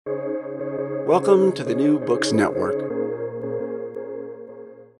Welcome to the New Books Network.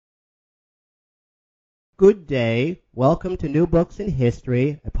 Good day. Welcome to New Books in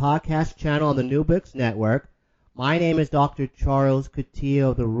History, a podcast channel on the New Books Network. My name is Dr. Charles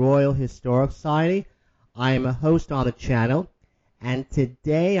Coutinho of the Royal Historical Society. I am a host on the channel, and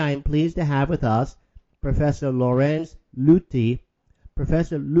today I am pleased to have with us Professor Lorenz Lüthi.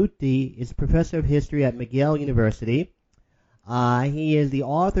 Professor Lüthi is Professor of History at McGill University. He is the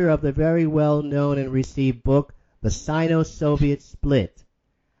author of the very well-known and received book, The Sino-Soviet Split.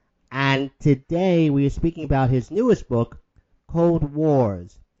 And today we are speaking about his newest book, Cold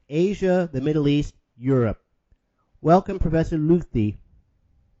Wars, Asia, the Middle East, Europe. Welcome, Professor Lüthi.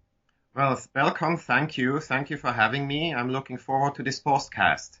 Well, welcome. Thank you. Thank you for having me. I'm looking forward to this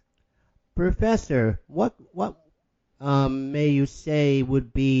podcast. Professor, what may you say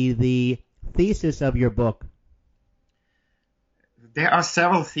would be the thesis of your book? There are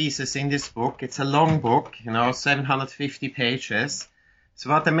several theses in this book. It's a long book, 750 pages. So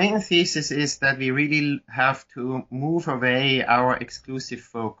what the main thesis is that we really have to move away our exclusive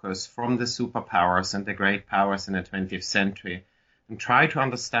focus from the superpowers and the great powers in the 20th century and try to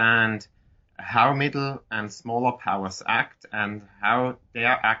understand how middle and smaller powers act and how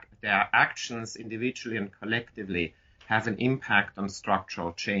their actions individually and collectively have an impact on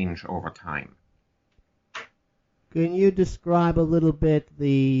structural change over time. Can you describe a little bit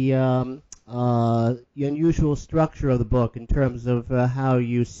the unusual structure of the book in terms of how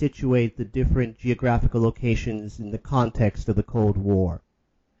you situate the different geographical locations in the context of the Cold War?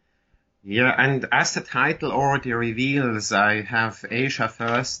 Yeah, and as the title already reveals, I have Asia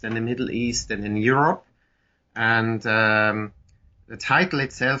first, then the Middle East, and then Europe. And the title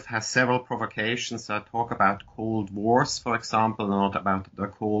itself has several provocations. I talk about Cold Wars, for example, not about the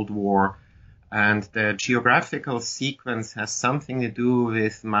Cold War. And the geographical sequence has something to do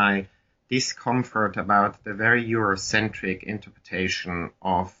with my discomfort about the very Eurocentric interpretation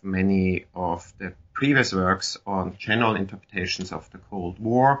of many of the previous works on general interpretations of the Cold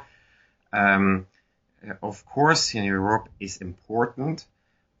War. Of course, Europe is important,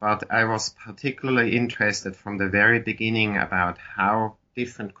 but I was particularly interested from the very beginning about how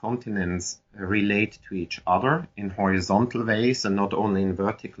different continents relate to each other in horizontal ways and not only in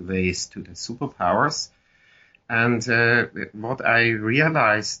vertical ways to the superpowers. And what I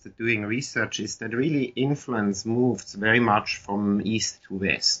realized doing research is that really influence moves very much from east to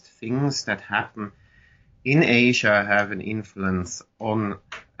west. Things that happen in Asia have an influence on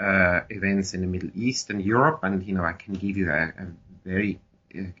events in the Middle East and Europe. And, I can give you a very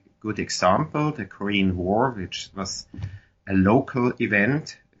good example, the Korean War, which was a local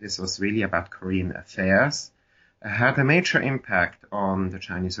event. This was really about Korean affairs, had a major impact on the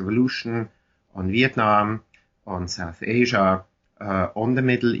Chinese Revolution, on Vietnam, on South Asia, on the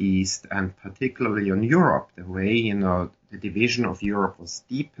Middle East, and particularly on Europe. The way, the division of Europe was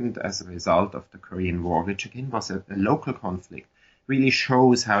deepened as a result of the Korean War, which again was a local conflict, really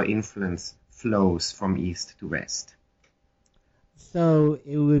shows how influence flows from east to west. So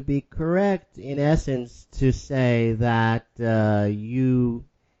it would be correct, in essence, to say that you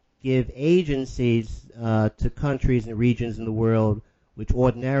give agencies to countries and regions in the world which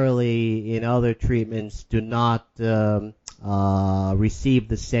ordinarily in other treatments do not receive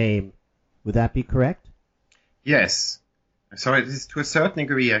the same. Would that be correct? Yes. So it is to a certain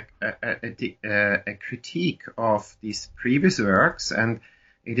degree a critique of these previous works, and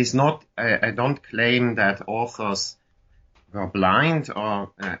it is not, I don't claim that authors were blind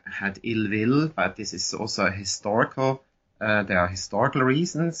or had ill will, but this is also a historical, there are historical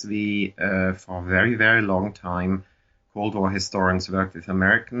reasons. We, for a very, very long time, Cold War historians worked with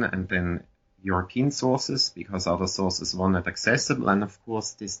American and then European sources because other sources were not accessible. And of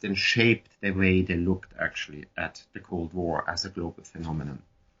course, this then shaped the way they looked actually at the Cold War as a global phenomenon.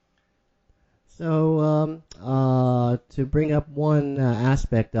 So to bring up one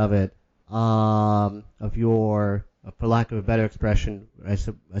aspect of it, of your, for lack of a better expression, I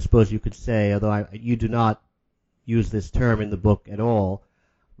suppose you could say, although you do not use this term in the book at all,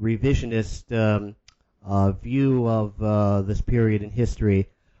 revisionist view of this period in history.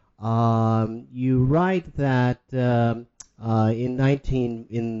 You write that in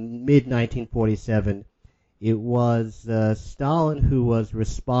mid-1947, it was Stalin who was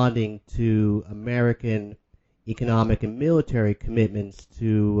responding to American economic and military commitments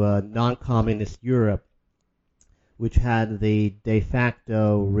to non-communist Europe, which had the de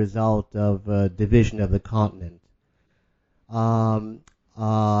facto result of division of the continent.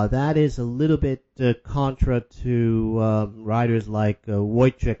 That is a little bit contra to writers like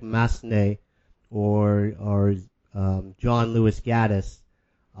Wojciech Masny or John Lewis Gaddis,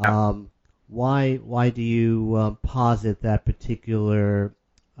 Why do you posit that particular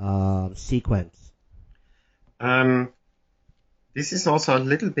sequence? This is also a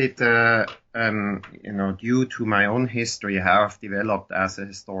little bit, due to my own history, how I've developed as a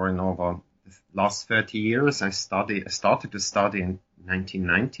historian over the last 30 years. I started to study in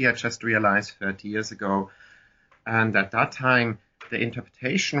 1990. I just realized 30 years ago, and at that time the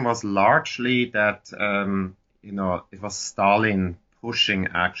interpretation was largely that it was Stalin pushing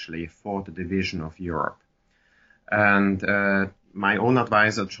actually for the division of Europe, and my own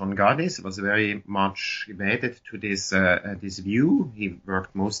advisor, John Gaddis, was very much related to this view. He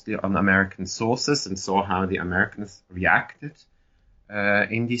worked mostly on American sources and saw how the Americans reacted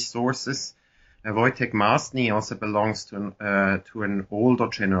in these sources. Wojtek Masny also belongs to an older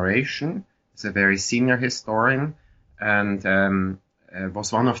generation. He's a very senior historian and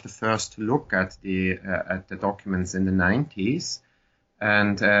was one of the first to look at the documents in the 90s.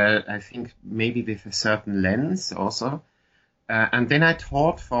 And I think maybe with a certain lens also. And then I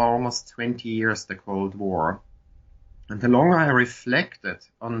taught for almost 20 years the Cold War. And the longer I reflected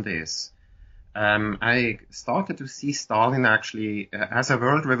on this, I started to see Stalin actually as a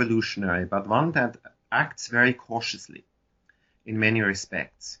world revolutionary, but one that acts very cautiously in many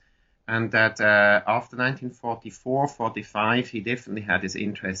respects. And that after 1944-45, he definitely had his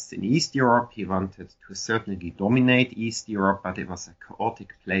interests in East Europe. He wanted to certainly dominate East Europe, but it was a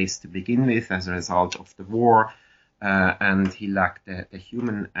chaotic place to begin with as a result of the war. And he lacked the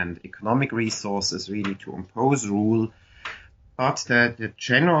human and economic resources really to impose rule. But the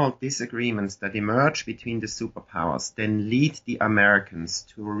general disagreements that emerge between the superpowers then lead the Americans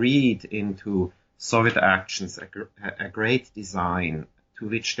to read into Soviet actions a great design to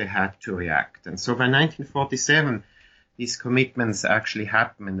which they had to react. And so by 1947, these commitments actually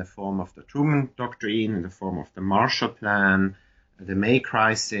happen in the form of the Truman Doctrine, in the form of the Marshall Plan, the May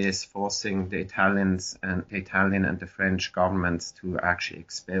Crisis, forcing the Italian and the French governments to actually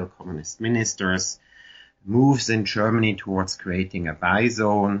expel communist ministers, moves in Germany towards creating a buy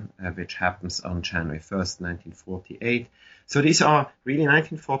zone, which happens on January 1st, 1948. So these are really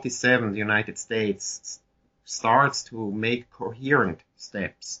 1947, the United States starts to make coherent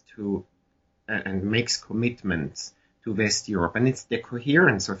steps and makes commitments to West Europe. And it's the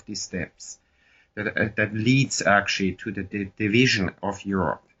coherence of these steps that leads actually to the division of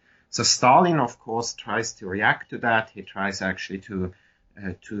Europe. So Stalin, of course, tries to react to that. He tries actually to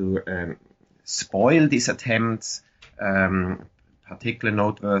spoil these attempts. Particularly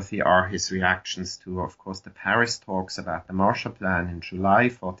noteworthy are his reactions to, of course, the Paris talks about the Marshall Plan in July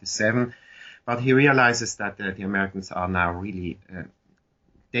 1947. But he realizes that the Americans are now really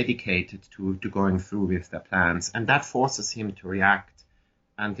dedicated to going through with their plans. And that forces him to react.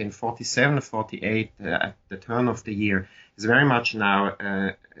 And in 1947-1948, at the turn of the year, is very much now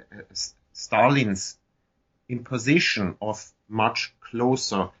Stalin's imposition of much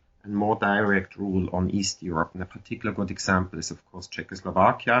closer and more direct rule on East Europe. And a particular good example is, of course,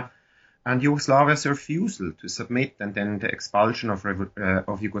 Czechoslovakia and Yugoslavia's refusal to submit, and then the expulsion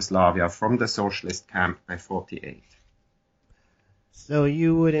of Yugoslavia from the socialist camp by 1948. So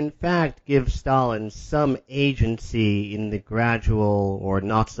you would in fact give Stalin some agency in the gradual or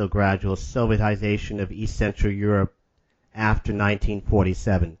not so gradual Sovietization of East Central Europe after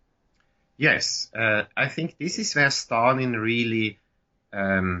 1947. Yes, I think this is where Stalin really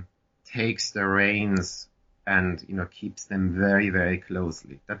takes the reins and keeps them very, very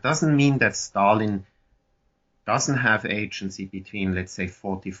closely. That doesn't mean that Stalin doesn't have agency between, let's say,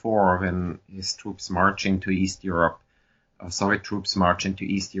 1944, when his troops march into East Europe, Soviet troops march into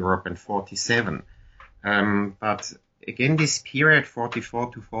East Europe, and 1947. But again, this period, 1944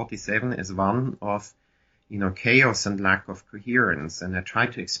 to 1947, is one of chaos and lack of coherence. And I try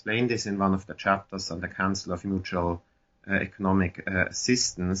to explain this in one of the chapters on the Council of Mutual Economic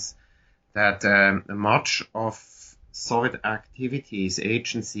Assistance, that much of Soviet activities,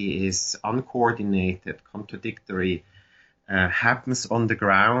 agency is uncoordinated, contradictory, happens on the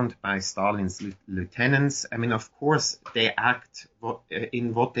ground by Stalin's lieutenants. I mean, of course, they act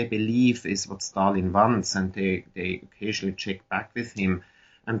in what they believe is what Stalin wants, and they occasionally check back with him,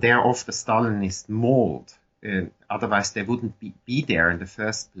 and they are of the Stalinist mold. Otherwise, they wouldn't be there in the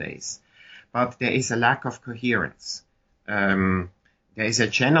first place. But there is a lack of coherence. There is a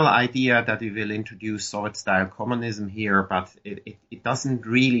general idea that we will introduce Soviet-style communism here, but it doesn't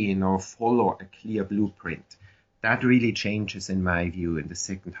really, follow a clear blueprint. That really changes, in my view, in the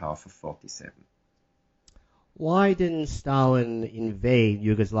second half of 1947. Why didn't Stalin invade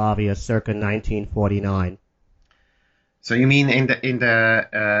Yugoslavia circa 1949? So you mean in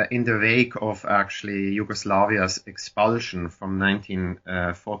the wake of actually Yugoslavia's expulsion from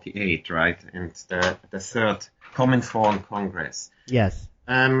 1948, right? And the third Comintern Congress. Yes.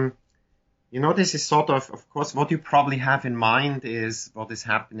 This is sort of course, what you probably have in mind is what is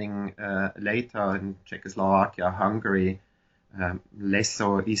happening later in Czechoslovakia, Hungary, less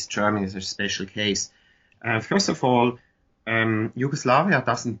so East Germany is a special case. First of all, Yugoslavia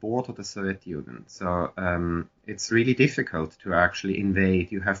doesn't border the Soviet Union, so it's really difficult to actually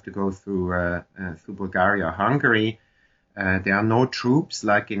invade. You have to go through Bulgaria, Hungary. There are no troops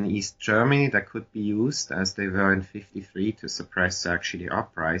like in East Germany that could be used as they were in 1953 to suppress actually the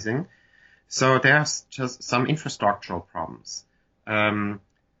uprising. So there's just some infrastructural problems.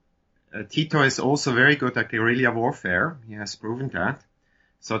 Tito is also very good at guerrilla warfare. He has proven that.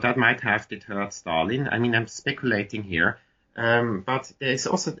 So that might have deterred Stalin. I mean, I'm speculating here. But there's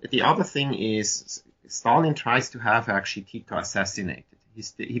also the other thing is Stalin tries to have actually Tito assassinated.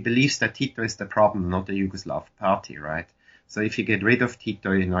 He believes that Tito is the problem, not the Yugoslav party, right? So if you get rid of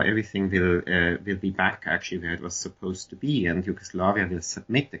Tito, everything will be back actually where it was supposed to be, and Yugoslavia will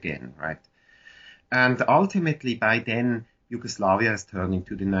submit again, right? And ultimately, by then, Yugoslavia is turning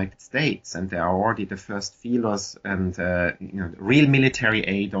to the United States, and there are already the first feelers, and real military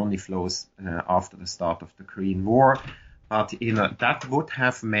aid only flows after the start of the Korean War. But that would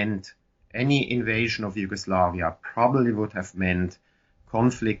have meant any invasion of Yugoslavia probably would have meant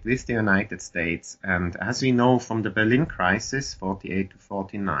conflict with the United States. And as we know from the Berlin crisis, 48 to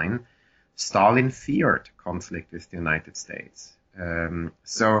 49, Stalin feared conflict with the United States.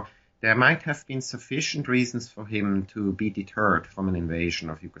 So there might have been sufficient reasons for him to be deterred from an invasion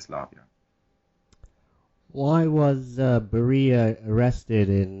of Yugoslavia. Why was Beria arrested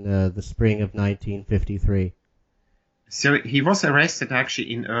in the spring of 1953? So he was arrested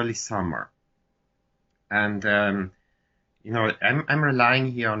actually in early summer. And, I'm relying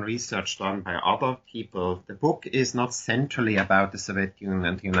here on research done by other people. The book is not centrally about the Soviet Union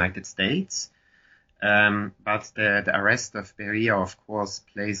and the United States. But the arrest of Beria, of course,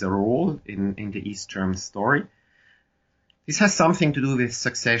 plays a role in the East German story. This has something to do with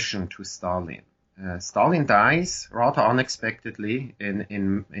succession to Stalin. Stalin dies rather unexpectedly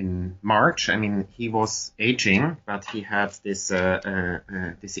in March. I mean, he was aging, but he had this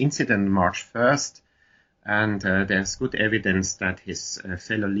incident March 1st, and there's good evidence that his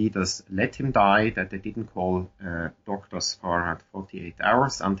fellow leaders let him die, that they didn't call doctors for 48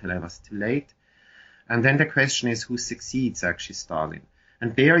 hours until it was too late. And then the question is who succeeds actually Stalin.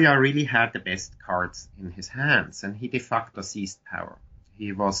 And Beria really had the best cards in his hands, and he de facto seized power.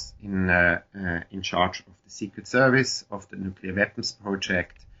 He was in charge of the Secret Service, of the nuclear weapons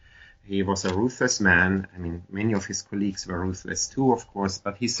project. He was a ruthless man. I mean, many of his colleagues were ruthless too, of course,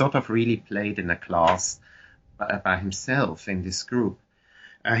 but he sort of really played in a class by himself in this group.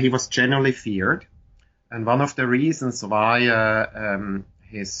 He was generally feared, and one of the reasons why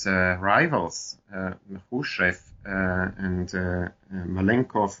his rivals, Khrushchev and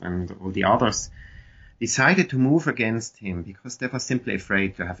Malenkov and all the others, decided to move against him because they were simply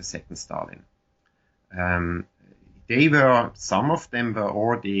afraid to have a second Stalin. Some of them were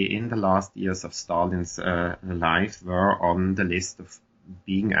already in the last years of Stalin's life were on the list of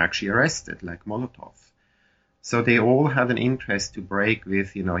being actually arrested, like Molotov. So they all had an interest to break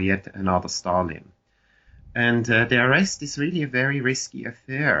with, yet another Stalin. And the arrest is really a very risky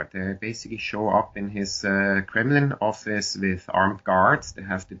affair. They basically show up in his Kremlin office with armed guards. They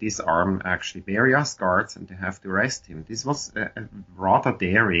have to disarm actually Beria's guards, and they have to arrest him. This was a rather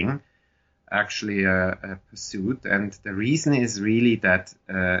daring, actually, pursuit. And the reason is really that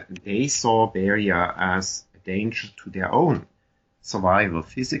they saw Beria as a danger to their own survival,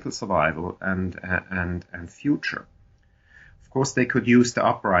 physical survival, and future. Of course, they could use the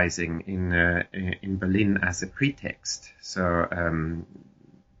uprising in Berlin as a pretext. So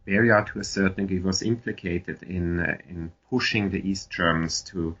Beria, to a certain degree, was implicated in pushing the East Germans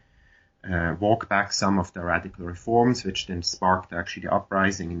to walk back some of the radical reforms, which then sparked actually the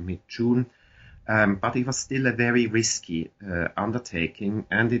uprising in mid-June. But it was still a very risky undertaking,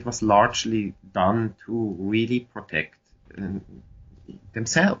 and it was largely done to really protect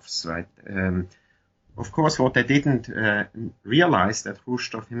themselves, right? Of course, what they didn't realize that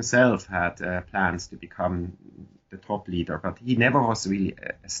Khrushchev himself had plans to become the top leader, but he never was really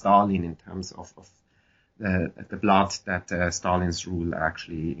a Stalin in terms of the blood that Stalin's rule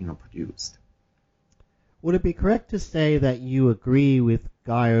actually, produced. Would it be correct to say that you agree with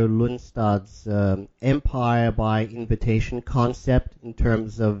Geir Lundstad's empire by invitation concept in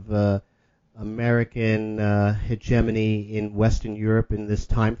terms of American hegemony in Western Europe in this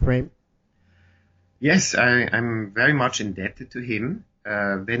time frame? Yes, I'm very much indebted to him.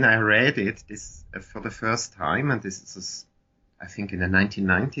 When I read it this for the first time, and this was, I think, in the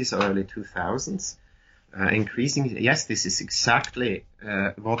 1990s, early 2000s, increasingly, yes, this is exactly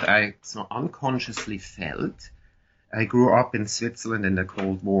what I so unconsciously felt. I grew up in Switzerland in the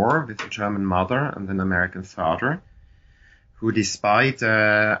Cold War with a German mother and an American father, who, despite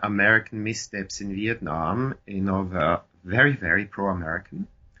American missteps in Vietnam, were very, very pro-American.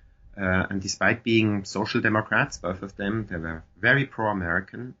 And despite being social democrats, both of them, they were very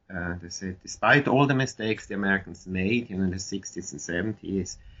pro-American. They said, despite all the mistakes the Americans made in the 60s and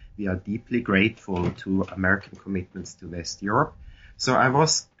 70s, we are deeply grateful to American commitments to West Europe. So I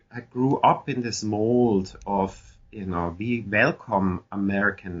grew up in this mold of, we welcome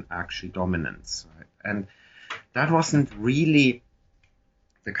American actually dominance, right? And that wasn't really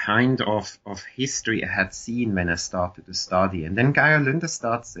the kind of history I had seen when I started to study. And then Geir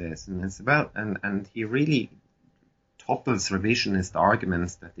Lundestad says, and he really topples revisionist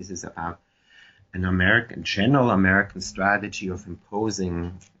arguments that this is about an general American strategy of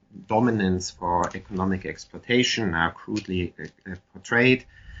imposing dominance for economic exploitation, now crudely portrayed.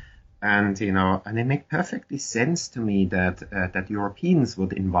 And, and it made perfectly sense to me that Europeans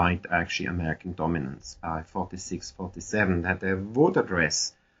would invite actually American dominance by 46, 47, that they would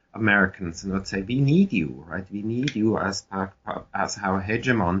address Americans and would say, we need you, right? We need you as our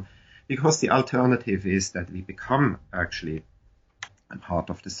hegemon, because the alternative is that we become actually a part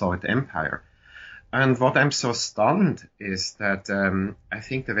of the Soviet Empire. And what I'm so stunned is that I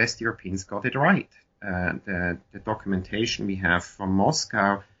think the West Europeans got it right. The documentation we have from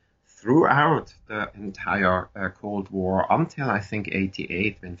Moscow throughout the entire Cold War until, I think,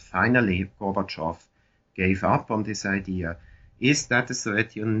 88, when finally Gorbachev gave up on this idea, is that the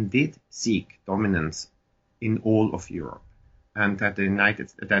Soviet Union did seek dominance in all of Europe, and that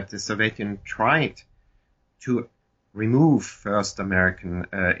the Soviet Union tried to remove first American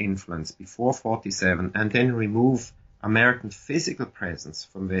influence before 47, and then remove American physical presence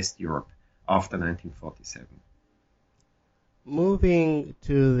from West Europe after 1947. Moving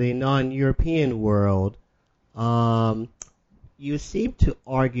to the non-European world, you seem to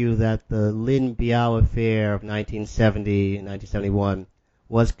argue that the Lin Biao affair of 1970 and 1971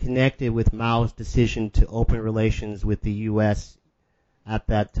 was connected with Mao's decision to open relations with the U.S. at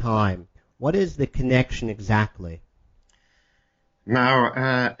that time. What is the connection exactly?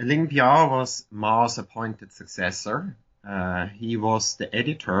 Now, Lin Biao was Mao's appointed successor. He was the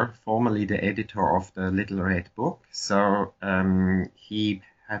editor, formerly the editor of the Little Red Book. So he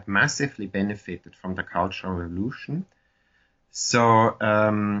had massively benefited from the Cultural Revolution. So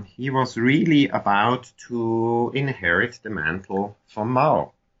he was really about to inherit the mantle from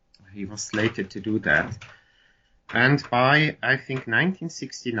Mao. He was slated to do that. And by, I think,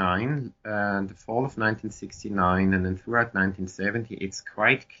 1969, the fall of 1969, and then throughout 1970, it's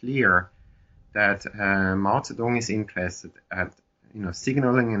quite clear that Mao Zedong is interested at,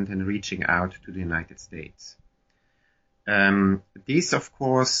 signaling and then reaching out to the United States. This, of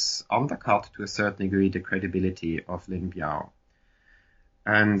course, undercut to a certain degree the credibility of Lin Biao.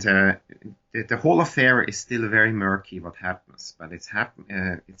 And the whole affair is still very murky what happens, but it's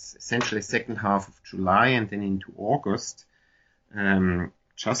essentially second half of July and then into August,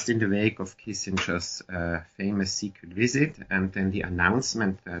 just in the wake of Kissinger's famous secret visit, and then the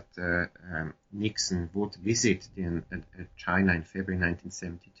announcement that Nixon would visit China in February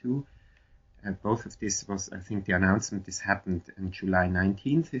 1972. Both of this was, I think, the announcement. This happened on July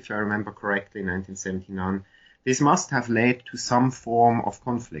 19th, if I remember correctly, 1979. This must have led to some form of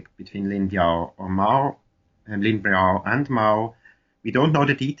conflict between Lin Biao and Mao. We don't know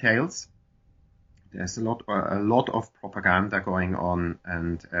the details. There's a lot of propaganda going on,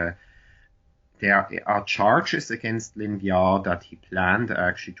 and there are charges against Lin Biao that he planned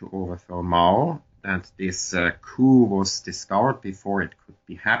actually to overthrow Mao, that this coup was discovered before it could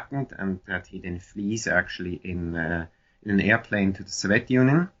be happened, and that he then flees actually in an airplane to the Soviet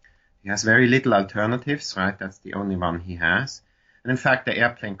Union. He has very little alternatives, right? That's the only one he has. And in fact, the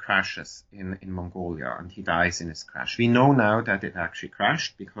airplane crashes in Mongolia, and he dies in his crash. We know now that it actually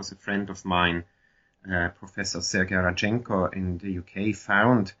crashed because a friend of mine, Professor Sergei Radchenko in the UK,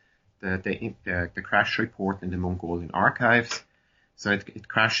 found the crash report in the Mongolian archives. So it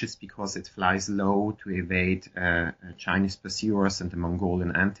crashes because it flies low to evade Chinese pursuers and the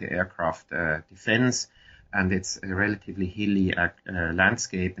Mongolian anti-aircraft defense. And it's a relatively hilly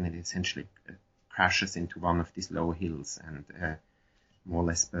landscape, and it essentially crashes into one of these low hills and more or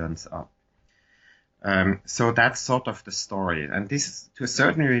less burns up. So that's sort of the story. And this, to a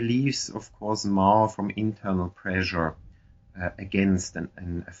certain degree, relieves, of course, Mao from internal pressure against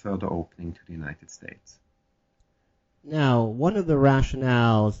a further opening to the United States. Now, one of the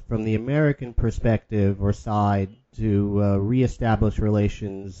rationales from the American perspective or side to reestablish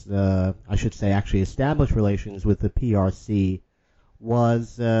relations, I should say actually establish relations with the PRC,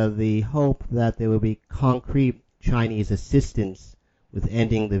 was the hope that there would be concrete Chinese assistance with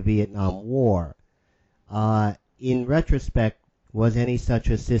ending the Vietnam War. In retrospect, was any such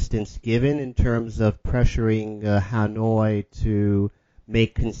assistance given in terms of pressuring Hanoi to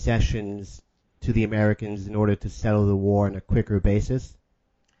make concessions to the Americans in order to settle the war on a quicker basis?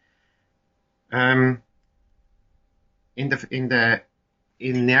 In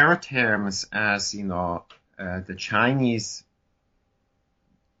narrow terms, as you know, the Chinese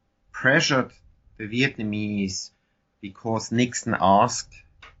pressured the Vietnamese because Nixon asked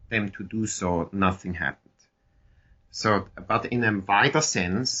them to do so, nothing happened. So, but in a wider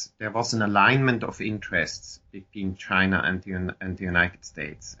sense, there was an alignment of interests between China and the United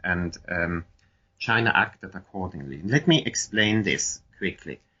States, and China acted accordingly. Let me explain this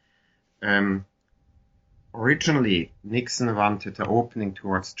quickly. Originally, Nixon wanted an opening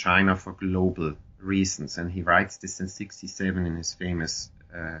towards China for global reasons, and he writes this in 1967 in his famous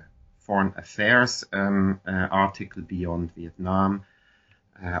Foreign Affairs article, Beyond Vietnam,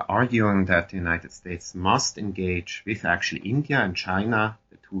 arguing that the United States must engage with actually India and China,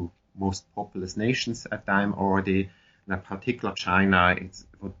 the two most populous nations at the time already. In particular, China, it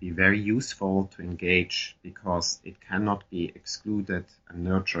would be very useful to engage because it cannot be excluded and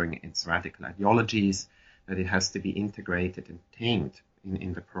nurturing its radical ideologies, that it has to be integrated and tamed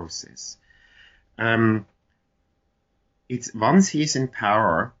in the process. Once he is in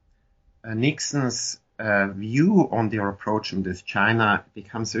power, Nixon's view on their approach with China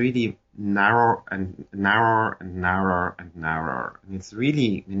becomes really narrower and narrower and narrower and narrower. And it's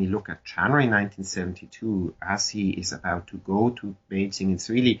really, when you look at January 1972, as he is about to go to Beijing, it's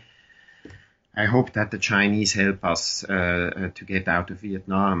really, I hope that the Chinese help us to get out of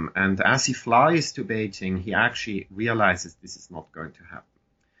Vietnam. And as he flies to Beijing, he actually realizes this is not going to happen.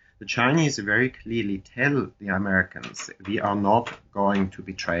 The Chinese very clearly tell the Americans, we are not going to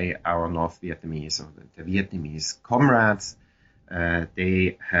betray our North Vietnamese or the Vietnamese comrades.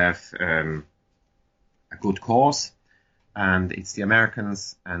 They have a good cause, and it's the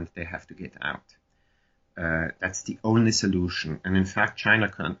Americans, and they have to get out. That's the only solution. And in fact,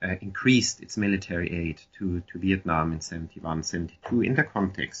 China increased its military aid to Vietnam in 71, 72 in the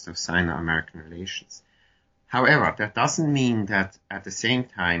context of Sino-American relations. However, that doesn't mean that at the same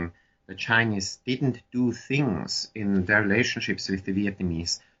time the Chinese didn't do things in their relationships with the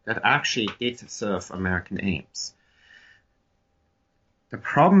Vietnamese that actually did serve American aims. The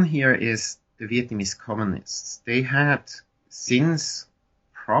problem here is the Vietnamese communists. They had, since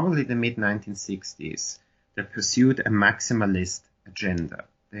probably the mid-1960s, they pursued a maximalist agenda.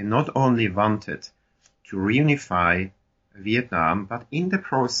 They not only wanted to reunify Vietnam, but in the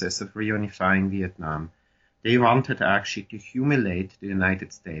process of reunifying Vietnam, they wanted actually to humiliate the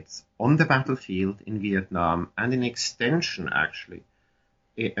United States on the battlefield in Vietnam and in extension actually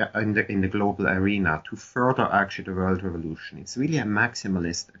in the global arena to further actually the world revolution. It's really a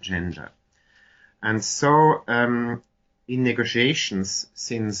maximalist agenda. And so in negotiations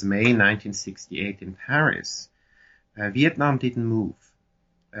since May 1968 in Paris, Vietnam didn't move,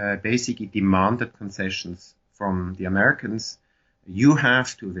 basically demanded concessions from the Americans. You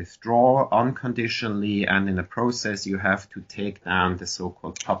have to withdraw unconditionally, and in the process you have to take down the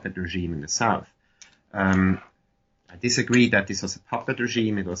so-called puppet regime in the South. I disagree that this was a puppet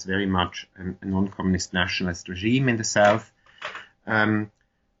regime. It was very much a non-communist nationalist regime in the South. The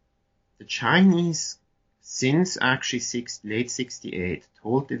Chinese, since actually late 68,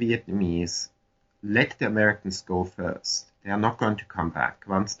 told the Vietnamese, let the Americans go first. They are not going to come back.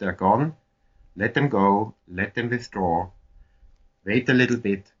 Once they're gone, let them go, let them withdraw. Wait a little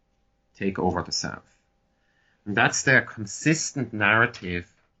bit, take over the South. And that's their consistent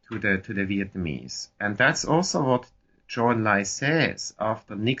narrative to the Vietnamese. And that's also what Zhou Enlai says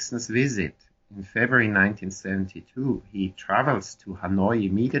after Nixon's visit in February 1972. He travels to Hanoi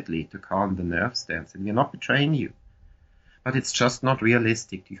immediately to calm the nerves there and said, we're not betraying you. But it's just not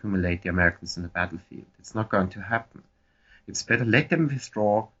realistic to humiliate the Americans on the battlefield. It's not going to happen. It's better let them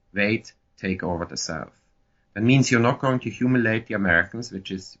withdraw, wait, take over the South. That means you're not going to humiliate the Americans,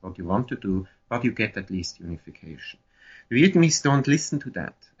 which is what you want to do, but you get at least unification. The Vietnamese don't listen to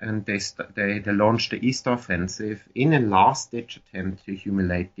that, and they launched the East Offensive in a last-ditch attempt to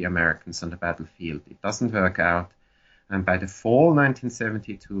humiliate the Americans on the battlefield. It doesn't work out, and by the fall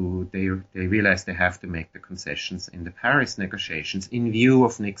 1972, they realized they have to make the concessions in the Paris negotiations in view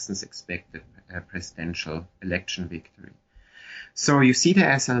of Nixon's expected presidential election victory. So you see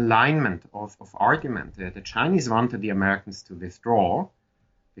there as an alignment of argument. The Chinese wanted the Americans to withdraw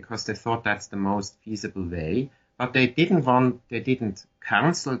because they thought that's the most feasible way, but they didn't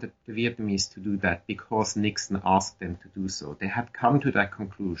counsel the Vietnamese to do that because Nixon asked them to do so. They had come to that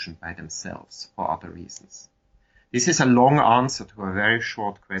conclusion by themselves for other reasons. This is a long answer to a very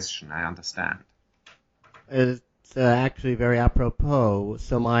short question, I understand. It's actually very apropos.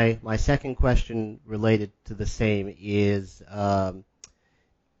 So my second question related to the same is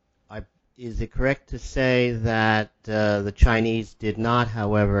it correct to say that the Chinese did not,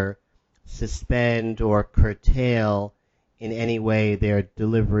 however, suspend or curtail in any way their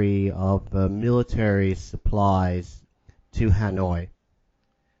delivery of military supplies to Hanoi?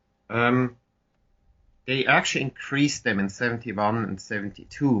 They actually increased them in 71 and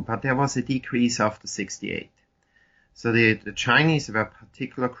 72, but there was a decrease after 68. So the Chinese were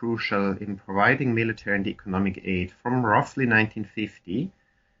particularly crucial in providing military and economic aid from roughly 1950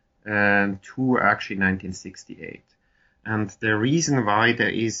 to actually 1968. And the reason why there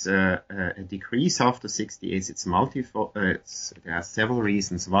is a decrease after 68, there are several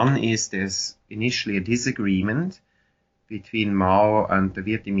reasons. One is there's initially a disagreement between Mao and the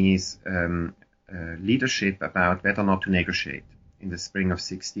Vietnamese leadership about whether or not to negotiate in the spring of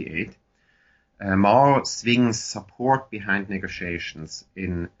 68. Mao swings support behind negotiations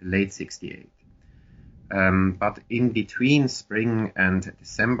in late 68. But in between spring and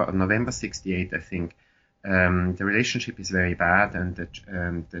November 68, I think, the relationship is very bad, and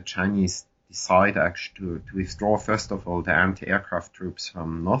the Chinese decide actually to withdraw, first of all, the anti-aircraft troops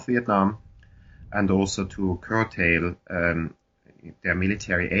from North Vietnam, and also to curtail their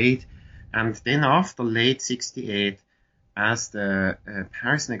military aid. And then after late 68, as the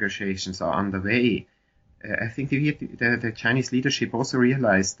Paris negotiations are underway, I think the Chinese leadership also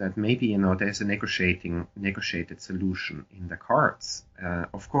realized that maybe, there's a negotiated solution in the cards.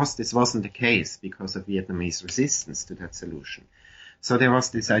 Of course, this wasn't the case because of Vietnamese resistance to that solution. So there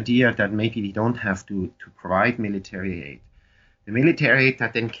was this idea that maybe we don't have to provide military aid. The military aid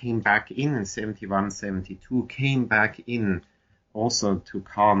that then came back in 71, 72, came back in also to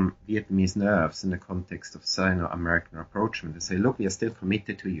calm Vietnamese nerves in the context of Sino-American approachment. They say, look, we are still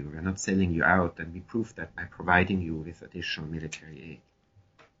committed to you. We're not selling you out, and we prove that by providing you with additional military aid.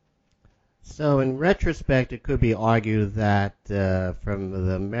 So in retrospect, it could be argued that from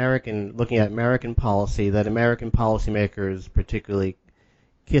the looking at American policy, that American policymakers, particularly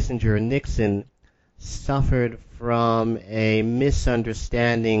Kissinger and Nixon, suffered from a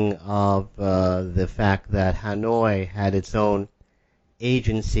misunderstanding of the fact that Hanoi had its own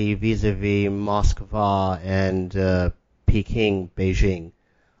agency vis-a-vis Moscow and Peking, Beijing.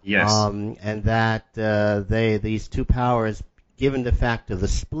 Yes. And that these two powers, given the fact of the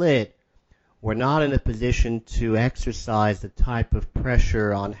split, were not in a position to exercise the type of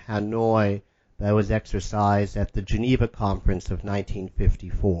pressure on Hanoi that was exercised at the Geneva Conference of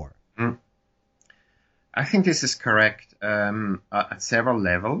 1954. I think this is correct at several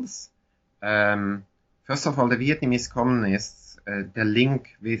levels. First of all, the Vietnamese communists, the link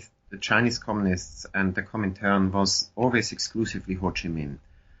with the Chinese communists and the Comintern was always exclusively Ho Chi Minh.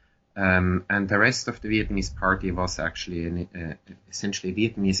 And the rest of the Vietnamese party was actually essentially a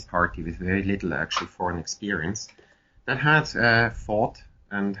Vietnamese party with very little actually foreign experience that had fought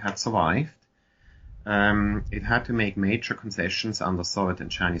and had survived. It had to make major concessions under Soviet and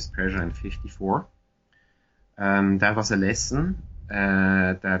Chinese pressure in 54. That was a lesson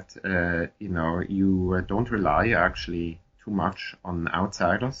that you don't rely actually too much on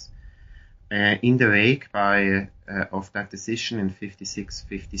outsiders. In the wake of that decision in 56,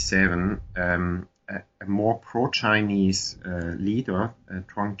 57, a more pro-Chinese leader,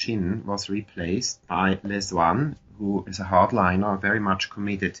 Truong Trinh, was replaced by Le Duan, who is a hardliner, very much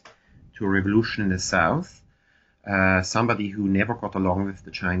committed to revolution in the South. Somebody who never got along with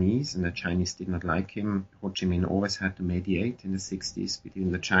the Chinese, and the Chinese did not like him. Ho Chi Minh always had to mediate in the 60s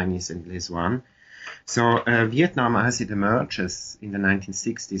between the Chinese and Le Duan. So Vietnam, as it emerges in the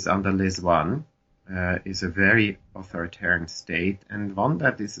 1960s under Le Duan, is a very authoritarian state, and one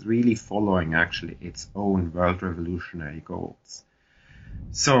that is really following actually its own world revolutionary goals.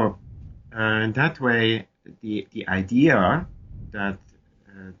 So in that way, the idea that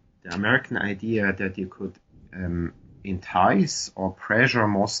the American idea that you could entice or pressure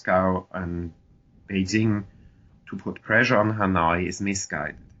Moscow and Beijing to put pressure on Hanoi is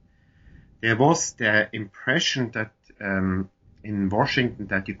misguided. There was the impression that in Washington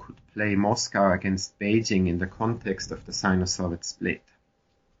that you could play Moscow against Beijing in the context of the Sino-Soviet split.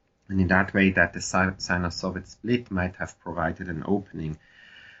 And in that way that the Sino-Soviet split might have provided an opening.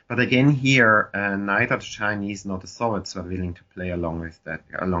 But again, here, neither the Chinese nor the Soviets were willing to play along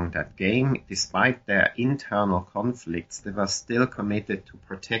that game. Despite their internal conflicts, they were still committed to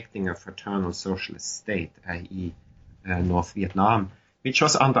protecting a fraternal socialist state, i.e., North Vietnam, which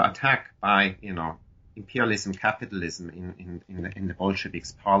was under attack by, imperialism, capitalism in the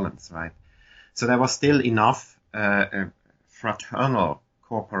Bolsheviks' parlance, right? So there was still enough fraternal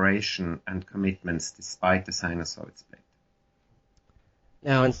cooperation and commitments despite the Sino-Soviet split.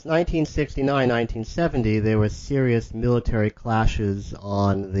 Now, in 1969-1970, there were serious military clashes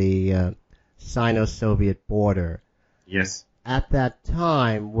on the Sino-Soviet border. Yes. At that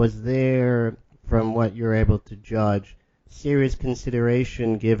time, was there, from what you're able to judge, serious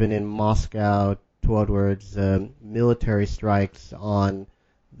consideration given in Moscow towards military strikes on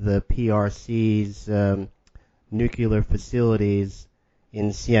the PRC's nuclear facilities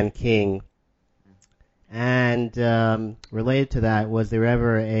in Xianqing? And related to that, was there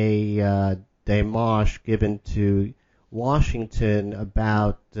ever a démarche given to Washington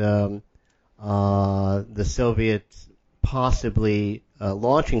about the Soviets possibly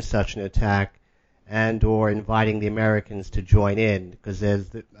launching such an attack and or inviting the Americans to join in? Because there's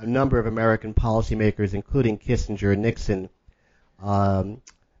a number of American policymakers, including Kissinger and Nixon,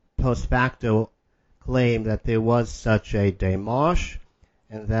 post facto claimed that there was such a démarche,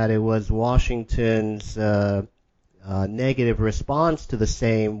 and that it was Washington's negative response to the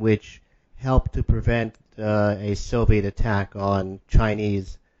same which helped to prevent a Soviet attack on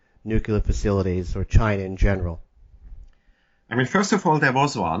Chinese nuclear facilities, or China in general. I mean, first of all, there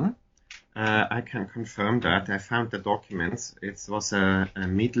was one. I can confirm that. I found the documents. It was a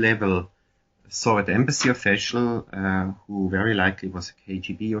mid-level Soviet embassy official who very likely was a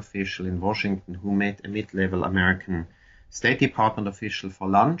KGB official in Washington, who met a mid-level American State Department official for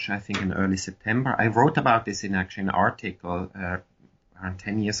lunch, I think in early September. I wrote about this in actually an article around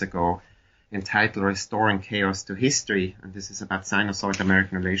 10 years ago entitled Restoring Chaos to History, and this is about Sino-Soviet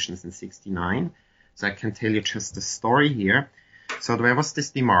American relations in 1969. So I can tell you just the story here. So there was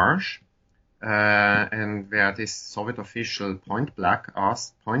this démarche, and where this Soviet official point blank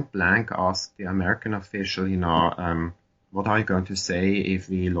asked the American official, what are you going to say if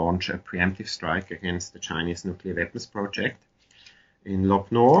we launch a preemptive strike against the Chinese nuclear weapons project in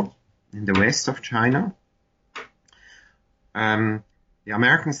Lop Nor, in the west of China? The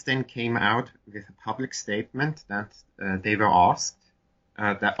Americans then came out with a public statement that they were asked,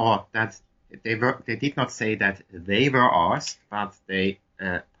 they did not say that they were asked, but they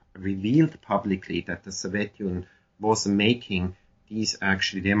revealed publicly that the Soviet Union was making these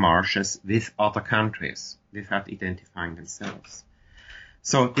actually démarches with other countries without identifying themselves.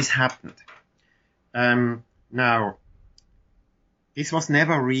 So this happened. Now, this was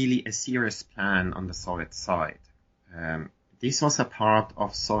never really a serious plan on the Soviet side. This was a part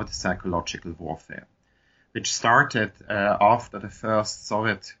of Soviet psychological warfare, which started after the first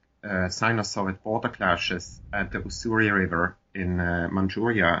Sino-Soviet border clashes at the Ussuri River in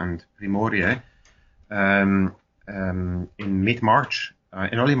Manchuria and Primorye in mid-March,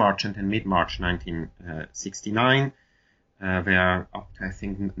 in early March and in mid-March 1969, where up to, I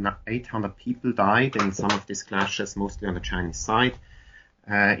think, 800 people died in some of these clashes, mostly on the Chinese side.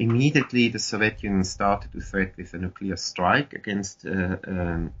 Immediately, the Soviet Union started to threaten with a nuclear strike against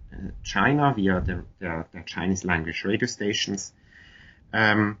China via their Chinese language radio stations.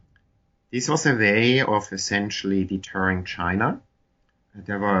 This was a way of essentially deterring China.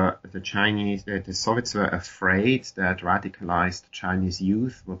 The Soviets were afraid that radicalized Chinese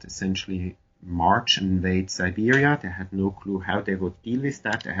youth would essentially march and invade Siberia. They had no clue how they would deal with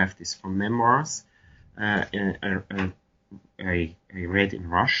that. I have this from memoirs I read in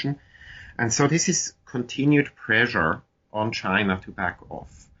Russian. And so this is continued pressure on China to back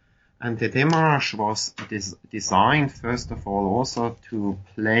off. And the démarche was designed, first of all, also to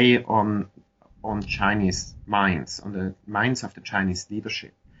play on Chinese minds, on the minds of the Chinese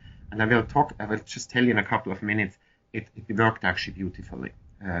leadership. And I will just tell you in a couple of minutes, it worked actually beautifully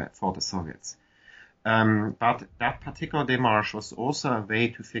for the Soviets. But that particular démarche was also a way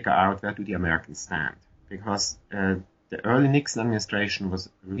to figure out where do the Americans stand, because the early Nixon administration was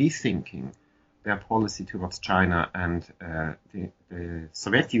rethinking their policy towards China and the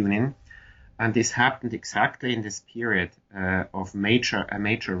Soviet Union. And this happened exactly in this period of a major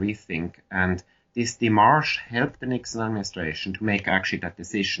rethink. And this démarche helped the Nixon administration to make actually that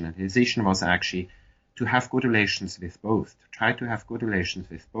decision. And the decision was actually to have good relations with both, to try to have good relations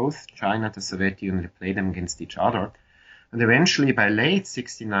with both China and the Soviet Union, to play them against each other. And eventually, by late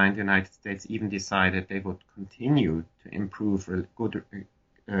 1969, the United States even decided they would continue to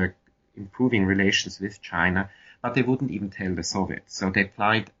improving relations with China, but they wouldn't even tell the Soviets. So they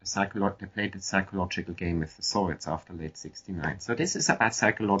played a psychological game with the Soviets after late 69. So this is about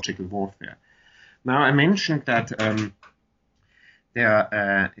psychological warfare. Now, I mentioned that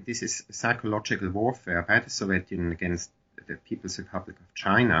this is psychological warfare by the Soviet Union against the People's Republic of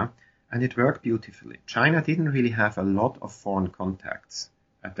China, and it worked beautifully. China didn't really have a lot of foreign contacts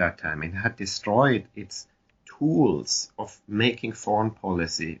at that time. It had destroyed its tools of making foreign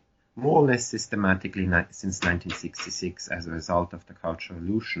policy more or less systematically since 1966 as a result of the Cultural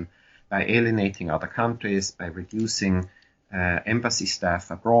Revolution, by alienating other countries, by reducing embassy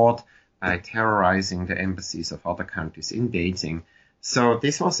staff abroad, by terrorizing the embassies of other countries in Beijing. So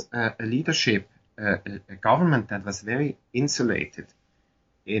this was a leadership, a government that was very insulated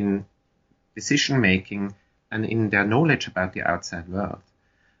in decision-making and in their knowledge about the outside world,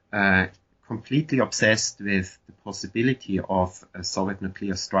 completely obsessed with the possibility of a Soviet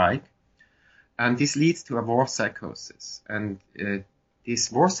nuclear strike. And this leads to a war psychosis. And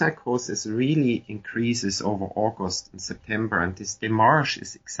this war psychosis really increases over August and September, and this démarche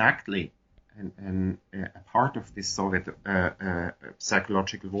is exactly a part of this Soviet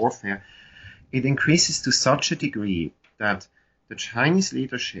psychological warfare. It increases to such a degree that the Chinese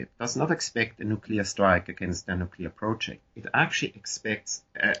leadership does not expect a nuclear strike against their nuclear project. It actually expects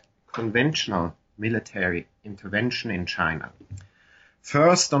a conventional military intervention in China.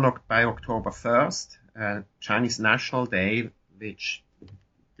 First, by October 1st, Chinese National Day, which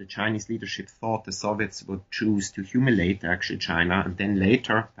the Chinese leadership thought the Soviets would choose to humiliate actually China, and then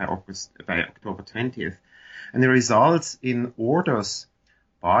later by October 20th. And it results in orders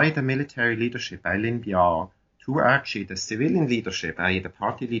by the military leadership, by Lin Biao, to actually the civilian leadership, i.e. the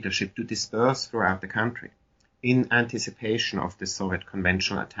party leadership, to disperse throughout the country in anticipation of the Soviet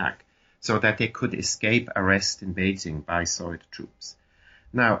conventional attack, so that they could escape arrest in Beijing by Soviet troops.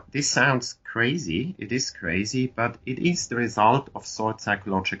 Now, this sounds crazy. It is crazy, but it is the result of Soviet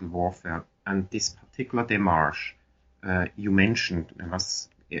psychological warfare. And this particular démarche you mentioned, was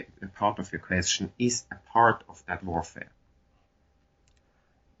a part of your question, is a part of that warfare.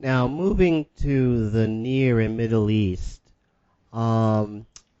 Now, moving to the Near and Middle East, one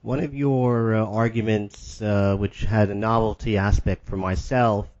of your arguments, which had a novelty aspect for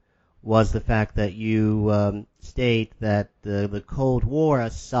myself, was the fact that you state that the Cold War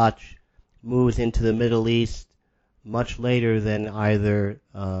as such moves into the Middle East much later than either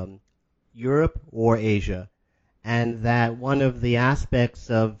Europe or Asia, and that one of the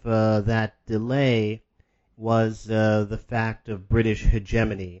aspects of that delay was the fact of British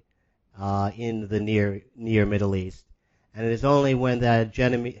hegemony in the near Middle East. And it is only when that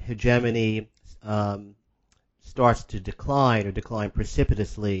hegemony starts to decline or decline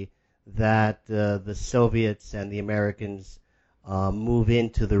precipitously that the Soviets and the Americans move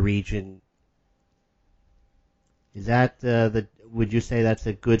into the region. Is that would you say that's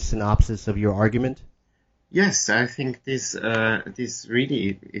a good synopsis of your argument? Yes, I think this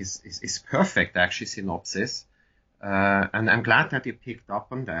really is perfect, actually, synopsis. And I'm glad that you picked up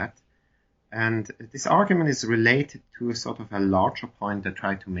on that. And this argument is related to sort of a larger point I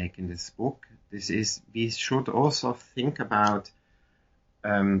try to make in this book. This is, we should also think about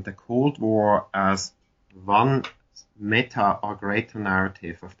the Cold War as one meta or greater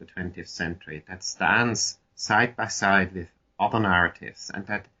narrative of the 20th century that stands side by side with other narratives and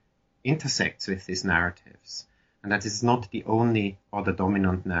that intersects with these narratives, and that is not the only or the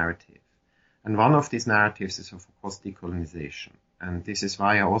dominant narrative. And one of these narratives is, of course, decolonization. And this is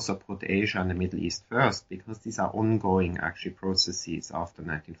why I also put Asia and the Middle East first, because these are ongoing, actually, processes after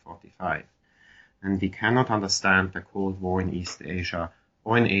 1945. And we cannot understand the Cold War in East Asia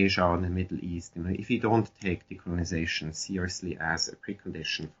or in Asia or in the Middle East, if we don't take decolonization seriously as a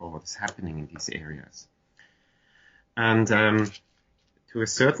precondition for what is happening in these areas. And to a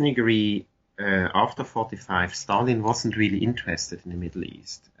certain degree, after 45, Stalin wasn't really interested in the Middle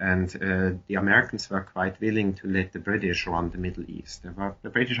East. And the Americans were quite willing to let the British run the Middle East. The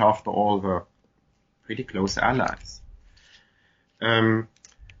British, after all, were pretty close allies.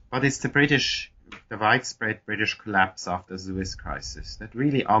 But it's the widespread British collapse after the Suez Crisis that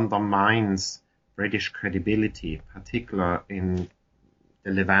really undermines British credibility, particularly in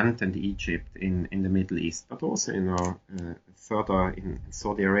the Levant and Egypt in the Middle East, but also further in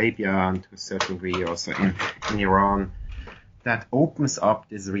Saudi Arabia and to a certain degree also in Iran, that opens up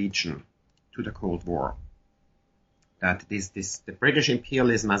this region to the Cold War. That the British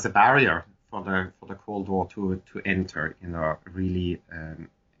imperialism as a barrier for the Cold War to enter, really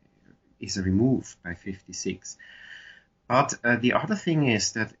is removed by 56. But the other thing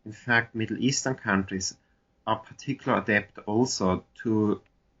is that, in fact, Middle Eastern countries are particularly adept also to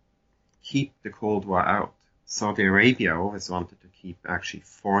keep the Cold War out. Saudi Arabia always wanted to keep actually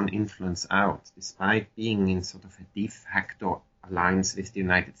foreign influence out, despite being in sort of a de facto alliance with the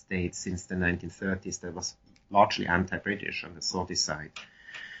United States since the 1930s that was largely anti-British on the Saudi side.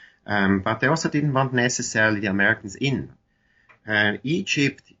 But they also didn't want necessarily the Americans in.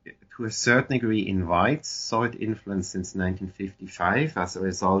 Egypt, to a certain degree, invites Saudi influence since 1955 as a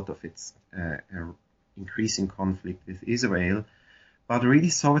result of its increasing conflict with Israel. But really,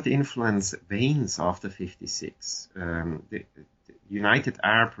 Soviet influence wanes after 56. The United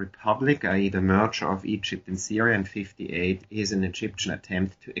Arab Republic, i.e. the merger of Egypt and Syria in 58, is an Egyptian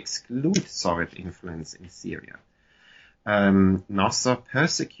attempt to exclude Soviet influence in Syria. Nasser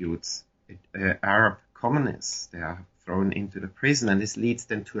persecutes Arab communists. They are thrown into the prison, and this leads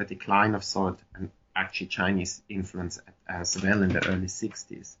then to a decline of Soviet and actually Chinese influence as well in the early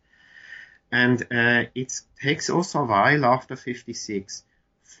 60s. And it takes also a while after 56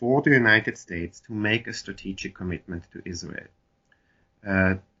 for the United States to make a strategic commitment to Israel.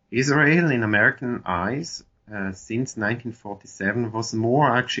 Israel, in American eyes, since 1947, was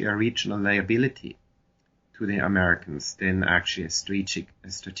more actually a regional liability to the Americans than actually a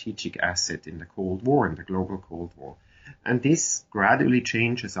strategic asset in the Cold War, in the global Cold War. And this gradually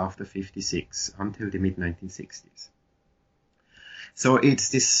changes after 56 until the mid-1960s. So it's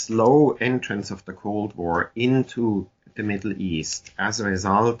this slow entrance of the Cold War into the Middle East as a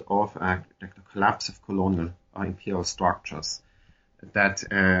result of the collapse of colonial or imperial structures that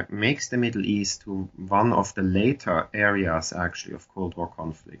makes the Middle East to one of the later areas actually of Cold War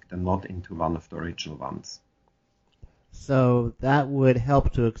conflict and not into one of the original ones. So that would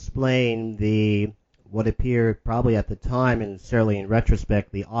help to explain what appeared probably at the time, and certainly in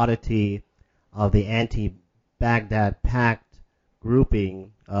retrospect, the oddity of the anti-Baghdad Pact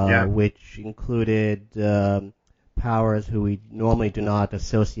grouping, which included powers who we normally do not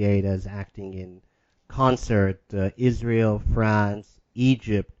associate as acting in concert: Israel, France,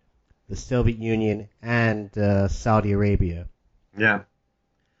 Egypt, the Soviet Union, and Saudi Arabia. Yeah.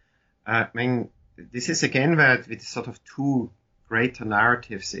 I mean, this is again where with sort of two greater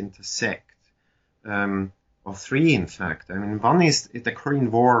narratives intersect. Or three, in fact. I mean, one is the Korean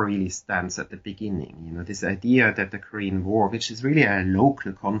War really stands at the beginning. You know, this idea that the Korean War, which is really a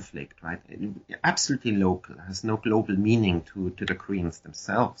local conflict, right? Absolutely local, has no global meaning to the Koreans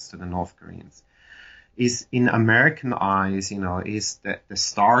themselves, to the North Koreans, is in American eyes, is the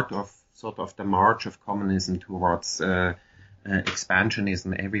start of sort of the march of communism towards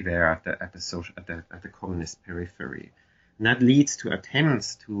expansionism everywhere at the communist periphery. And that leads to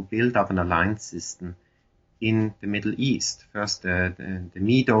attempts to build up an alliance system in the Middle East. First, the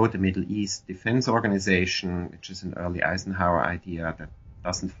MIDO, the Middle East Defense Organization, which is an early Eisenhower idea that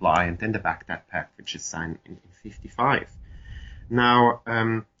doesn't fly, and then the Baghdad Pact, which is signed in 55. Now,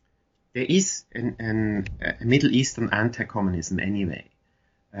 there is a Middle Eastern anti-communism anyway.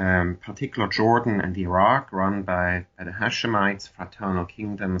 Particularly Jordan and Iraq, run by the Hashemites, fraternal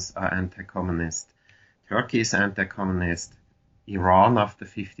kingdoms, are anti-communist. Turkey is anti-communist. Iran after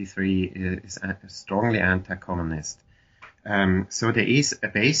 53 is strongly anti-communist. So there is a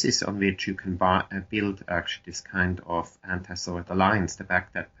basis on which you can build actually this kind of anti-Soviet alliance, the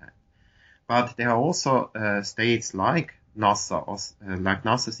Baghdad Pact. But there are also states like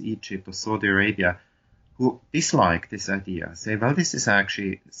Nasser's Egypt or Saudi Arabia, who dislike this idea, say, well, this is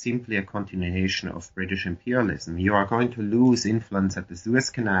actually simply a continuation of British imperialism. You are going to lose influence at the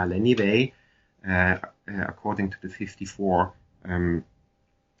Suez Canal anyway, according to the 54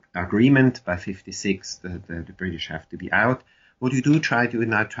 agreement. By 56, the British have to be out. What you do try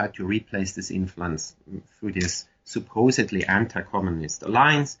to replace this influence through this supposedly anti-communist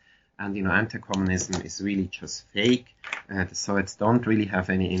alliance. And, anti-communism is really just fake. The Soviets don't really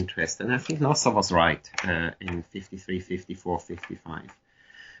have any interest. And I think Nasser was right in 53, 54, 55.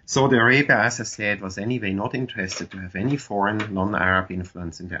 Saudi Arabia, as I said, was anyway not interested to have any foreign non-Arab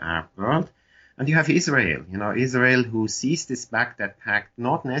influence in the Arab world. And you have Israel, Israel who sees this Baghdad Pact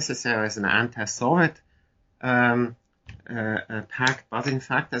not necessarily as an anti-Soviet pact, but in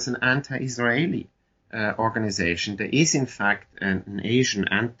fact as an anti-Israeli organization. There is in fact a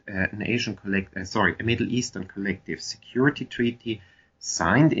Middle Eastern collective security treaty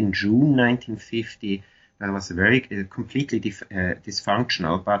signed in June 1950 that was completely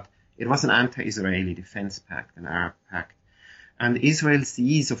dysfunctional, but it was an anti-Israeli defense pact, an Arab pact. And Israel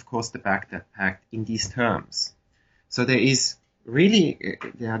sees, of course, the Baghdad Pact in these terms. So there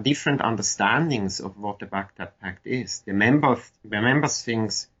are different understandings of what the Baghdad Pact is. The members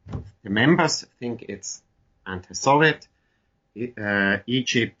think it's anti-Soviet.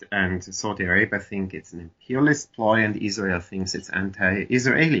 Egypt and Saudi Arabia think it's an imperialist ploy, and Israel thinks it's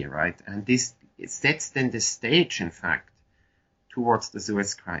anti-Israeli, right? And this it sets then the stage, in fact, towards the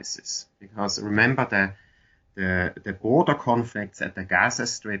Suez Crisis. Because remember the border conflicts at the Gaza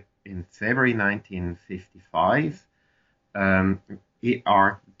Strip in February 1955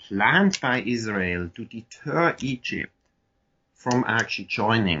 are planned by Israel to deter Egypt from actually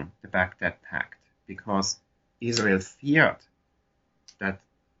joining the Baghdad Pact, because Israel feared that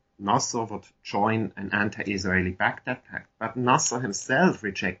Nasser would join an anti-Israeli Baghdad Pact. But Nasser himself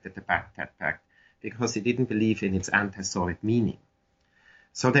rejected the Baghdad Pact because he didn't believe in its anti-Soviet meaning.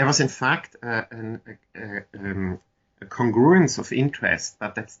 So there was, in fact, a congruence of interest,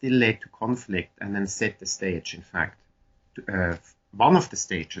 but that still led to conflict and then set the stage, in fact, one of the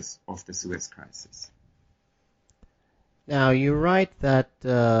stages of the Suez Crisis. Now, you write that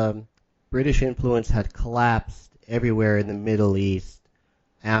British influence had collapsed everywhere in the Middle East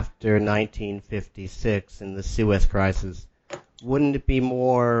after 1956 in the Suez Crisis. Wouldn't it be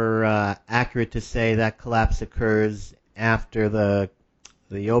more accurate to say that collapse occurs after the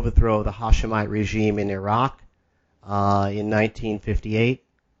overthrow of the Hashemite regime in Iraq in 1958?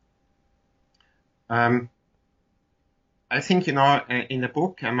 I think, in the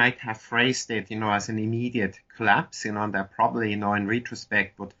book, I might have phrased it, as an immediate collapse, and I probably, in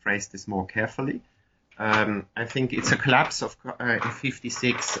retrospect, would phrase this more carefully. I think it's a collapse of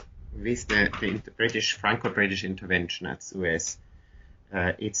 56 with the British, Franco-British intervention at Suez.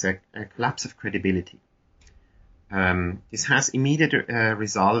 It's a collapse of credibility. This has immediate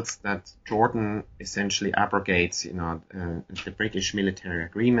results that Jordan essentially abrogates, the British military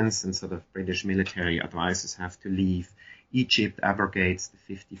agreements, and sort of British military advisors have to leave. Egypt abrogates the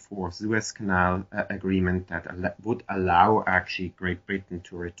 54 Suez Canal agreement that would allow actually Great Britain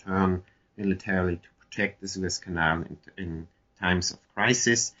to return militarily to protect the Suez Canal in times of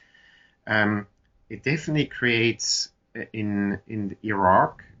crisis. It definitely creates in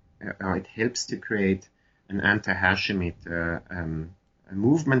Iraq, it helps to create an anti-Hashemite a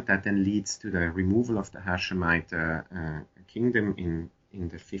movement that then leads to the removal of the Hashemite kingdom in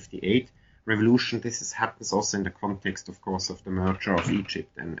the 58 revolution. This happens also in the context, of course, of the merger of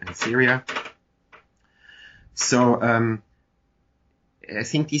Egypt and Syria. So I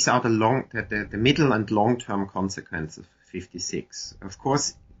think these are the middle and long-term consequences of 56. Of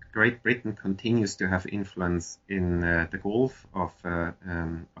course, Great Britain continues to have influence in the Gulf of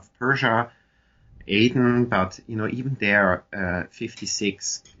Persia, Aden, but even there,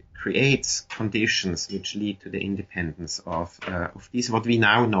 56 creates conditions which lead to the independence of these what we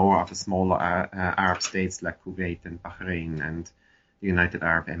now know are the smaller Arab states like Kuwait and Bahrain and the United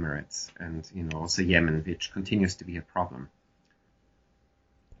Arab Emirates, and also Yemen, which continues to be a problem.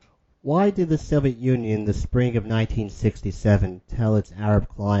 Why did the Soviet Union in the spring of 1967 tell its Arab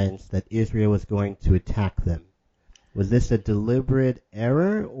clients that Israel was going to attack them? Was this a deliberate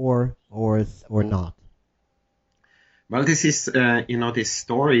error or not? Well, this is, this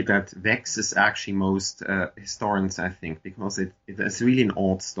story that vexes actually most historians, I think, because it is really an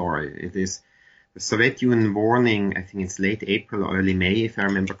odd story. It is the Soviet Union warning, I think it's late April, early May, if I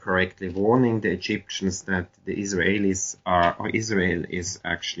remember correctly, warning the Egyptians that the Israelis Israel is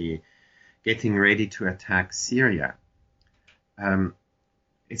actually getting ready to attack Syria.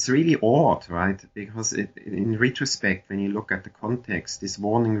 It's really odd, right? Because in retrospect, when you look at the context, this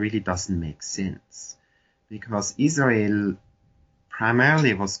warning really doesn't make sense. Because Israel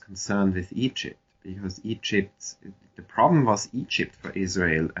primarily was concerned with Egypt, because the problem was Egypt for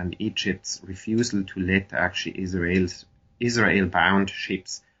Israel, and Egypt's refusal to let actually Israel-bound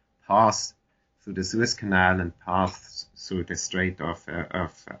ships pass through the Suez Canal and pass through the Strait of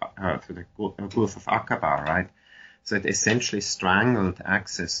the Gulf of Aqaba, right? So it essentially strangled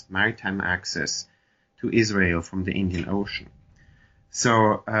maritime access to Israel from the Indian Ocean.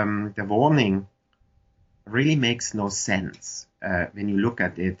 So the warning really makes no sense when you look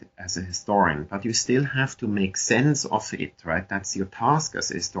at it as a historian, but you still have to make sense of it, right? That's your task as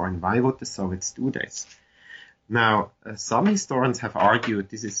a historian. Why would the Soviets do this? Now, some historians have argued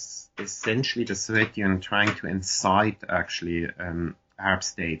this is essentially the Soviet Union trying to incite actually Arab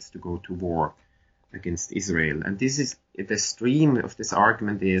states to go to war against Israel. And this is the stream of this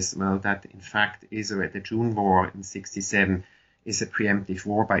argument is, well, that in fact Israel, the June War in 1967, is a preemptive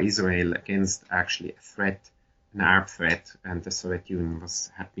war by Israel against actually a threat, an Arab threat, and the Soviet Union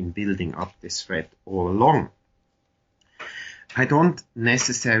had been building up this threat all along. I don't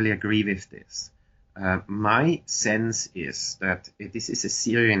necessarily agree with this. My sense is that this is a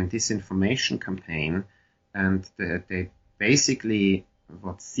Syrian disinformation campaign, and they basically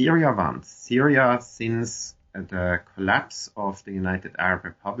what Syria wants. Syria, since the collapse of the United Arab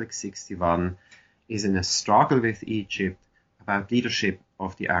Republic 1961, is in a struggle with Egypt about leadership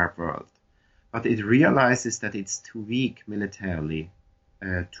of the Arab world. but it realizes that it's too weak militarily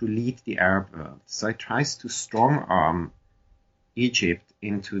to lead the Arab world. So it tries to strong-arm Egypt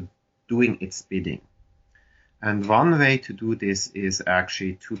into doing its bidding. And one way to do this is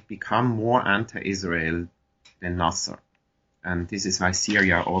actually to become more anti-Israel than Nasser. And this is why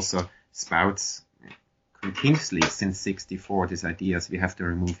Syria also spouts continuously since 1964 these ideas: we have to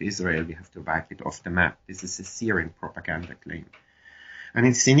remove Israel, we have to wipe it off the map. This is a Syrian propaganda claim. And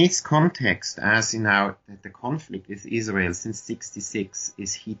it's in its context, as in now that the conflict with Israel since 1966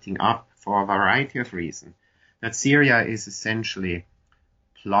 is heating up for a variety of reasons, that Syria is essentially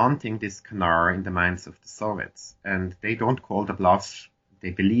planting this canard in the minds of the Soviets. And they don't call the bluff, they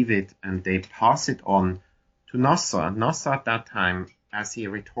believe it, and they pass it on to Nasser. Nasser at that time, as he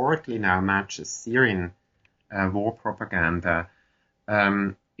rhetorically now matches Syrian war propaganda,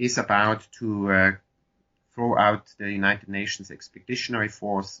 is about to throw out the United Nations Expeditionary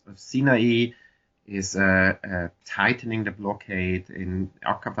Force of Sinai, is tightening the blockade in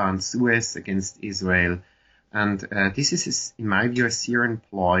Aqaba and Suez against Israel. And this is, in my view, a Syrian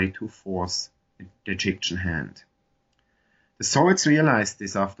ploy to force the Egyptian hand. The Soviets realized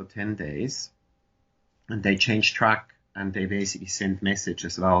this after 10 days, and they changed track, and they basically sent message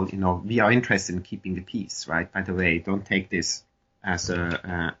as well, we are interested in keeping the peace, right? By the way, don't take this as an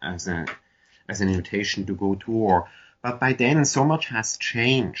invitation to go to war. But by then, so much has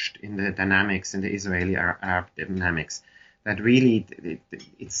changed in the dynamics, in the Israeli-Arab dynamics, that really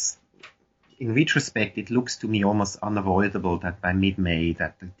it's, in retrospect, it looks to me almost unavoidable that by mid-May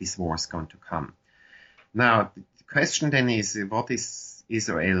that this war is going to come. Now, the question then is, what is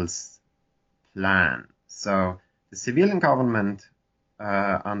Israel's plan? So the civilian government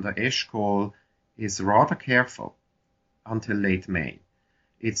under Eshkol is rather careful until late May.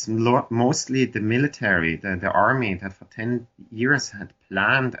 It's mostly the military, the army that for 10 years had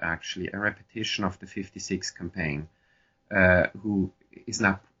planned actually a repetition of the 56 campaign, who is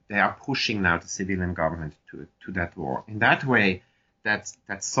now, they are pushing now the civilian government to that war. In that way, that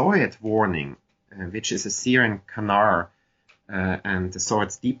Soviet warning, which is a Syrian canard, and the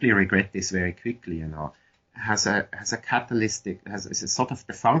Soviets deeply regret this very quickly, has a catalytic, has a sort of,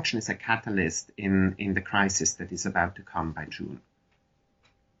 the function is a catalyst in the crisis that is about to come by June.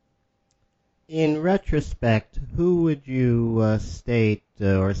 In retrospect, who would you state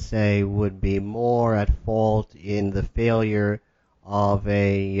or say would be more at fault in the failure of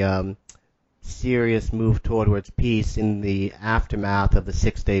a serious move towards peace in the aftermath of the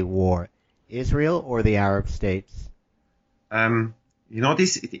Six-Day War, Israel or the Arab states? I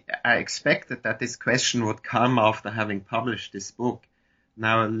expected that this question would come after having published this book.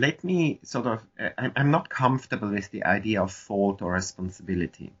 Now, let me sort of, I'm not comfortable with the idea of fault or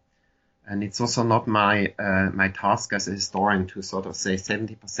responsibility. And it's also not my task as a historian to sort of say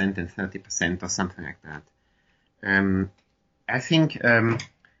 70% and 30% or something like that. I think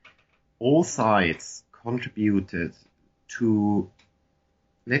all sides contributed to,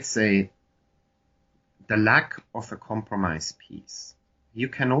 let's say, the lack of a compromise peace. You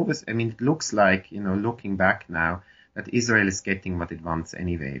can always, it looks like, looking back now, that Israel is getting what it wants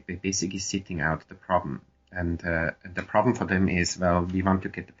anyway, basically sitting out the problem. And the problem for them is, well, we want to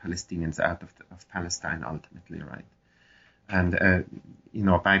get the Palestinians out of Palestine ultimately, right? And,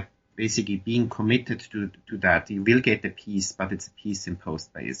 by basically being committed to that, you will get the peace, but it's a peace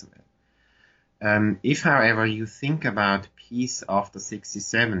imposed by Israel. If, however, you think about peace after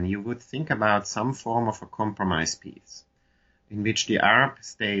 1967, you would think about some form of a compromise peace in which the Arab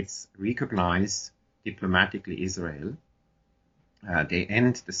states recognize diplomatically Israel, they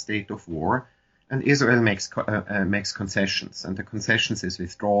end the state of war, and Israel makes concessions. And the concessions is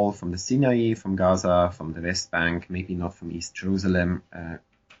withdrawal from the Sinai, from Gaza, from the West Bank, maybe not from East Jerusalem,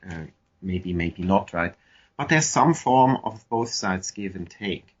 maybe not, right? But there's some form of both sides give and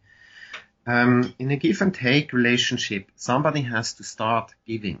take. In a give and take relationship, somebody has to start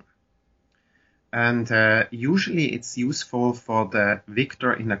giving. And usually it's useful for the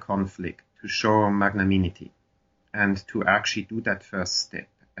victor in a conflict to show magnanimity and to actually do that first step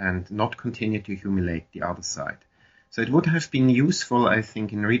and not continue to humiliate the other side. So it would have been useful, I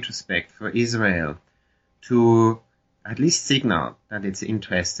think, in retrospect, for Israel to at least signal that it's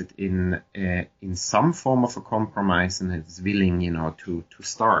interested in some form of a compromise and it's willing, to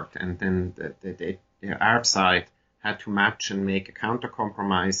start. And then the Arab side had to match and make a counter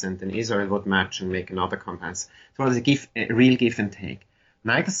compromise, and then Israel would match and make another compromise. So it was a real give and take.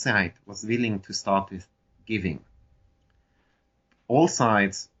 Neither side was willing to start with giving. All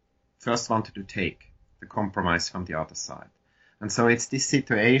sides first wanted to take the compromise from the other side. And so it's this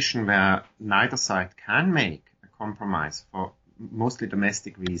situation where neither side can make a compromise for mostly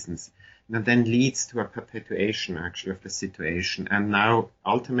domestic reasons, that then leads to a perpetuation actually of the situation, and now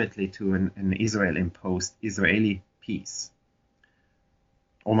ultimately to an Israel-imposed Israeli peace,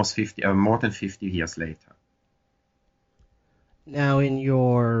 almost more than 50 years later. Now, in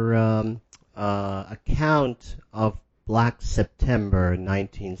your account of Black September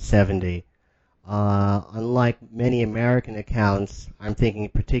 1970, unlike many American accounts, I'm thinking in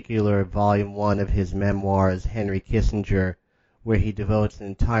particular of Volume 1 of his memoirs, Henry Kissinger, where he devotes an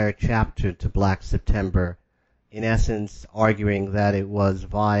entire chapter to Black September, in essence arguing that it was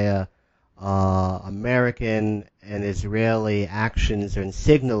via American and Israeli actions and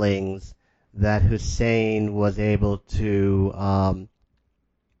signalings that Hussein was able to,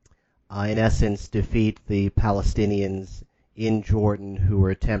 in essence, defeat the Palestinians in Jordan who were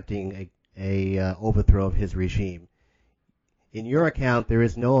attempting a overthrow of his regime. In your account, there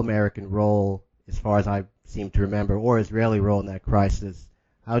is no American role, as far as I seem to remember, or Israeli role in that crisis.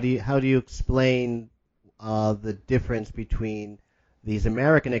 How do you explain the difference between these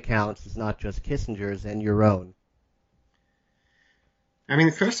American accounts, it's not just Kissinger's, and your own? I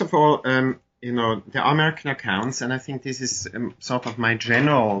mean, first of all, there are American accounts, and I think this is sort of my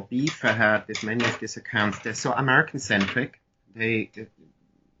general beef I had with many of these accounts. They're so American-centric. They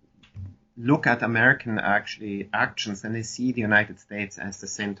look at American actions, and they see the United States as the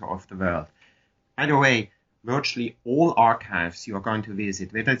center of the world. By the way, virtually all archives you are going to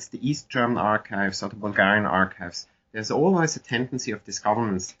visit, whether it's the East German archives or the Bulgarian archives, there's always a tendency of these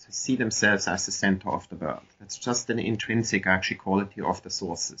governments to see themselves as the center of the world. That's just an intrinsic quality of the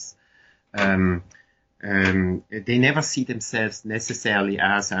sources. They never see themselves necessarily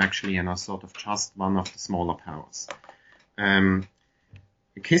as sort of just one of the smaller powers.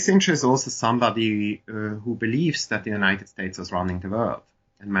 Kissinger is also somebody who believes that the United States is running the world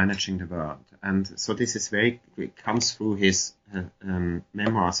and managing the world. And so this is it comes through his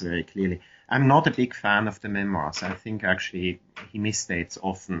memoirs very clearly. I'm not a big fan of the memoirs. I think he misstates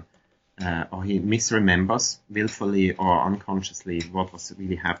often, or he misremembers willfully or unconsciously what was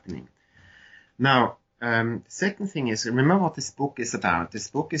really happening. Now, the second thing is, remember what this book is about. This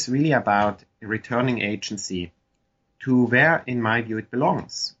book is really about returning agency to where, in my view, it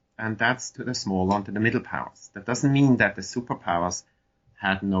belongs. And that's to the smaller and to the middle powers. That doesn't mean that the superpowers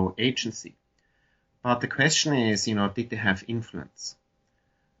had no agency. But the question is, did they have influence?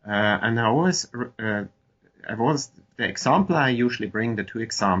 And the example I usually bring, the two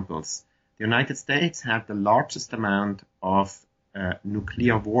examples, the United States had the largest amount of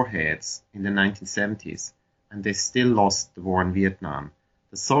nuclear warheads in the 1970s, and they still lost the war in Vietnam.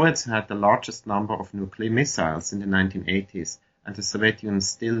 The Soviets had the largest number of nuclear missiles in the 1980s, and the Soviet Union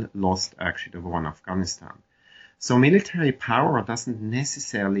still lost the war in Afghanistan. So military power doesn't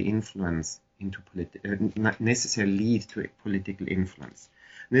necessarily necessarily lead to a political influence.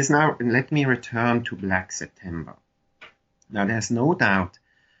 Now, let me return to Black September. Now, there's no doubt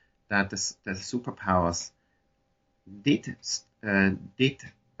that the superpowers did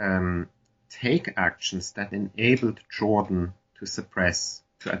take actions that enabled Jordan to address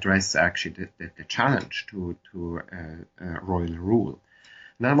the challenge to royal rule.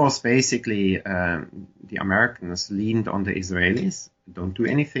 And that was basically the Americans leaned on the Israelis, don't do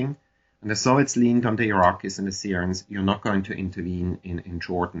anything, and the Soviets leaned on the Iraqis and the Syrians, you're not going to intervene in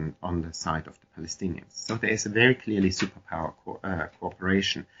Jordan on the side of the Palestinians. So there is a very clearly superpower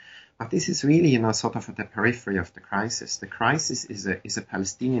cooperation. But this is really, sort of at the periphery of the crisis. The crisis is a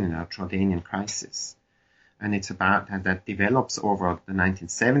Palestinian and a Jordanian crisis. And it's about that develops over the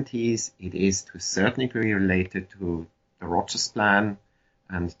 1970s. It is to a certain degree related to the Rogers Plan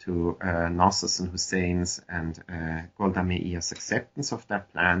and to Nasser's and Hussein's and Golda Meir's acceptance of that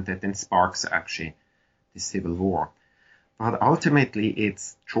plan that then sparks the civil war. But ultimately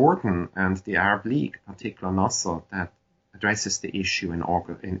it's Jordan and the Arab League, particularly Nasser, that addresses the issue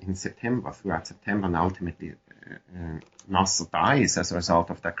in September, throughout September, and ultimately Nasser dies as a result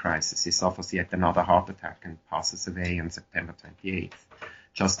of that crisis. He suffers yet another heart attack and passes away on September 28th,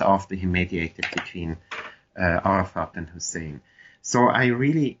 just after he mediated between Arafat and Hussein. So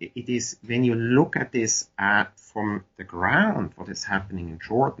it is, when you look at this from the ground, what is happening in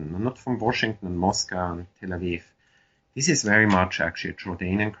Jordan, and not from Washington and Moscow and Tel Aviv, this is very much a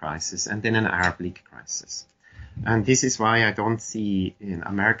Jordanian crisis and then an Arab League crisis. And this is why I don't see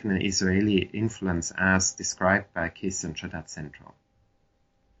American and Israeli influence as described by Kissinger that central.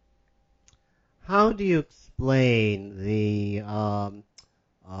 How do you explain the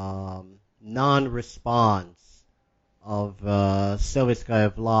non-response of Sovietskaya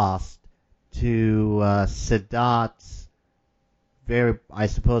Vlast to Sadat's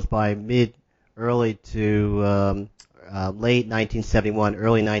by early to late 1971,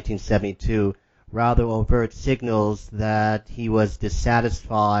 early 1972, rather overt signals that he was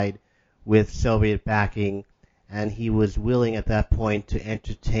dissatisfied with Soviet backing, and he was willing at that point to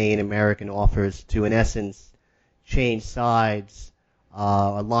entertain American offers to, in essence, change sides,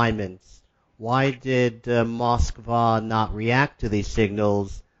 alignments. Why did Moscow not react to these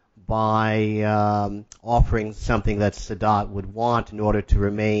signals by offering something that Sadat would want in order to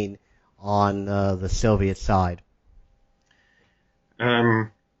remain on the Soviet side?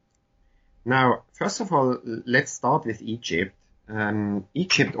 Now, first of all, let's start with Egypt.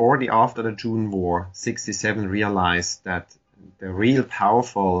 Egypt already after the June War, 67, realized that the real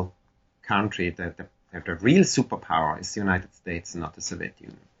powerful country, that the real superpower is the United States and not the Soviet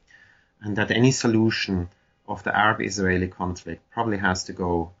Union. And that any solution of the Arab-Israeli conflict probably has to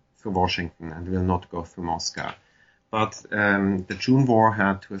go through Washington and will not go through Moscow. But the June War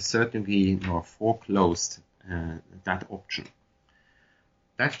had to a certain degree foreclosed that option.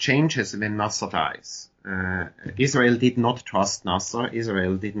 That changes when Nasser dies. Israel did not trust Nasser.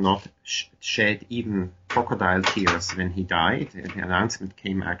 Israel did not shed even crocodile tears when he died. The announcement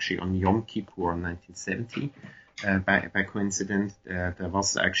came actually on Yom Kippur in 1970. By coincidence, there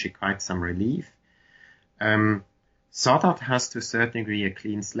was actually quite some relief. Sadat has to a certain degree a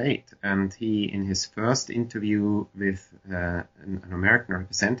clean slate, and he, in his first interview with an American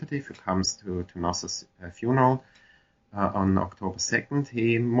representative who comes to Nasser's funeral, on October 2nd,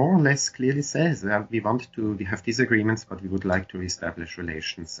 he more or less clearly says that we have disagreements, but we would like to reestablish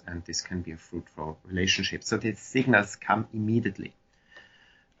relations, and this can be a fruitful relationship. So the signals come immediately.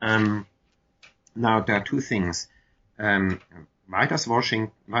 Now, there are two things. Why does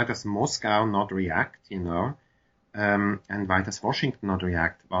Moscow not react, and why does Washington not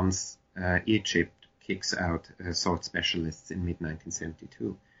react once Egypt kicks out Soviet specialists in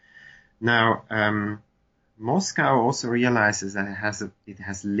mid-1972? Now, Moscow also realizes that it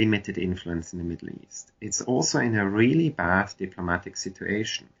has limited influence in the Middle East. It's also in a really bad diplomatic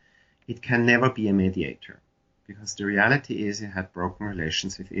situation. It can never be a mediator, because the reality is it had broken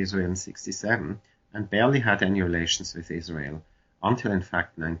relations with Israel in 67 and barely had any relations with Israel until, in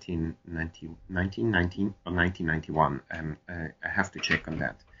fact, 1991. I have to check on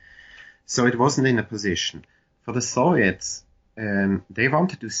that. So it wasn't in a position. For the Soviets, they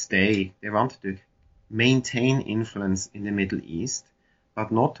wanted to stay, they wanted to maintain influence in the Middle East,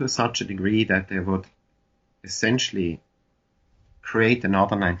 but not to such a degree that they would essentially create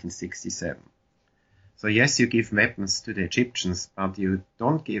another 1967. So yes, you give weapons to the Egyptians, but you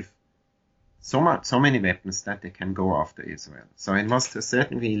don't give so many weapons that they can go after Israel. So it was to a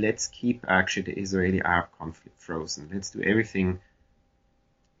certain degree, let's keep actually the Israeli-Arab conflict frozen. Let's do everything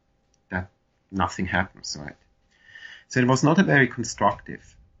that nothing happens, right? So it was not a very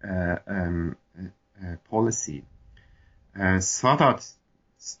constructive policy. Sadat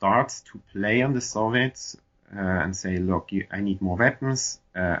starts to play on the Soviets and say, look, I need more weapons,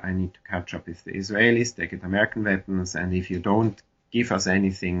 I need to catch up with the Israelis, they get American weapons, and if you don't give us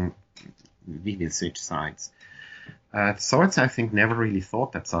anything, we will switch sides. The Soviets, I think, never really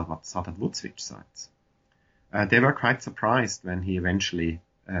thought that Sadat would switch sides. They were quite surprised when he eventually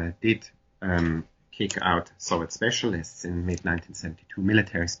did kick out Soviet specialists in mid-1972,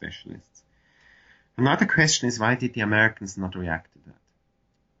 military specialists. Another question is, why did the Americans not react to that?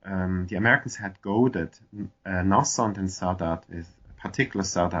 The Americans had goaded Nasser and Sadat, with particular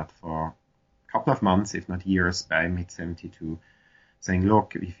Sadat, for a couple of months, if not years, by mid-72, saying,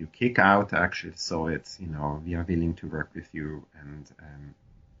 look, if you kick out actually the Soviets, we are willing to work with you and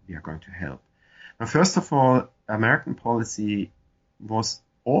we are going to help. Now, first of all, American policy was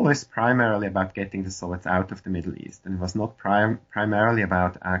always primarily about getting the Soviets out of the Middle East, and it was not primarily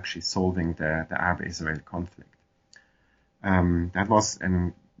about actually solving the Arab-Israel conflict. That was,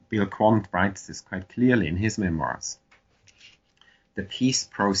 and Bill Quandt writes this quite clearly in his memoirs. The peace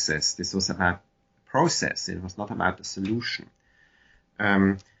process, this was about process, it was not about the solution.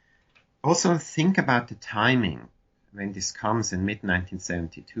 Also think about the timing when this comes in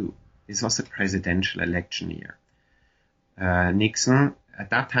mid-1972. This was a presidential election year. Nixon,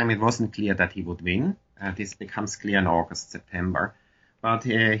 at that time it wasn't clear that he would win. This becomes clear in August, September. But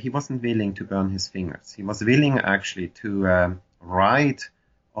he wasn't willing to burn his fingers. He was willing actually to ride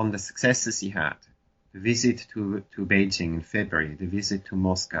on the successes he had. The visit to Beijing in February, the visit to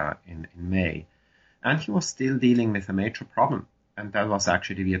Moscow in May. And he was still dealing with a major problem. And that was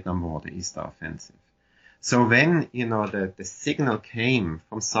actually the Vietnam War, the East Offensive. So when, the signal came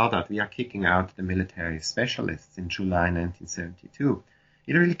from Sadat, we are kicking out the military specialists in July 1972,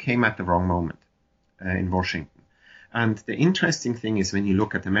 it really came at the wrong moment in Washington. And the interesting thing is when you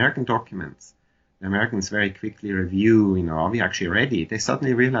look at American documents, the Americans very quickly review, are we actually ready? They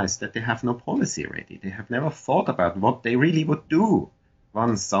suddenly realize that they have no policy ready. They have never thought about what they really would do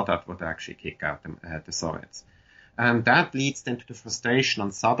once Sadat would actually kick out the Soviets. And that leads then to the frustration on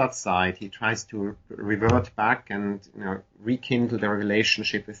Sadat's side. He tries to revert back and rekindle the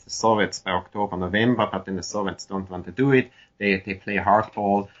relationship with the Soviets by October, November, but then the Soviets don't want to do it. They play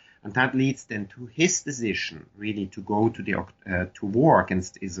hardball. And that leads then to his decision, really, to go to war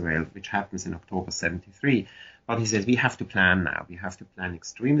against Israel, which happens in October 73. But he says, we have to plan now. We have to plan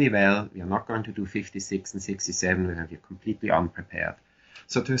extremely well. We are not going to do 56 and 67 when we are completely unprepared.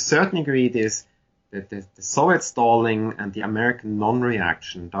 So to a certain degree, the Soviet stalling and the American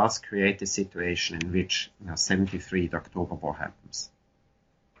non-reaction does create a situation in which 73, the October War happens.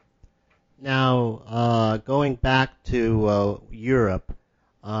 Now, going back to Europe,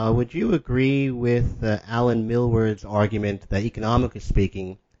 would you agree with Alan Milward's argument that, economically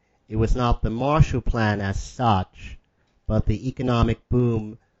speaking, it was not the Marshall Plan as such, but the economic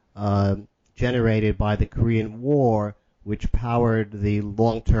boom generated by the Korean War, which powered the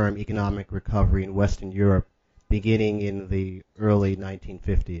long-term economic recovery in Western Europe beginning in the early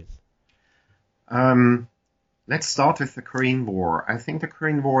 1950s? Let's start with the Korean War. I think the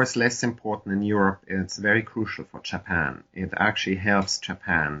Korean War is less important in Europe. It's very crucial for Japan. It actually helps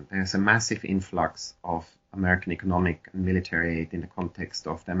Japan. There's a massive influx of American economic and military aid in the context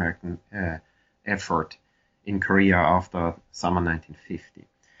of the American effort in Korea after summer 1950.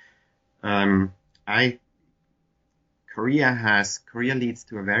 Korea leads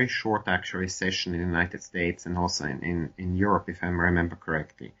to a very short actual recession in the United States and also in Europe, if I remember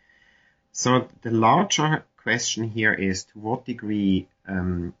correctly. So the larger question here is, to what degree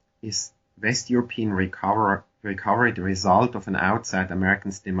is West European recovery the result of an outside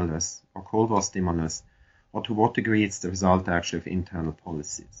American stimulus or Cold War stimulus, or to what degree it's the result actually of internal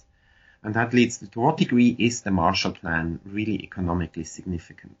policies? And that leads to what degree is the Marshall Plan really economically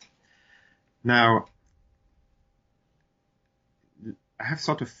significant? Now, I have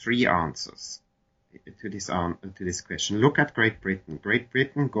sort of three answers to this question. Look at Great Britain. Great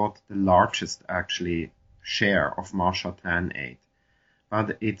Britain got the largest actually share of Marshall Plan aid,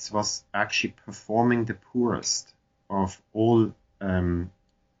 but it was actually performing the poorest of all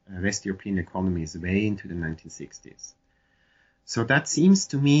West European economies way into the 1960s. So that seems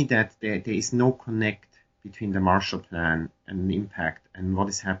to me that there is no connect between the Marshall Plan and the impact and what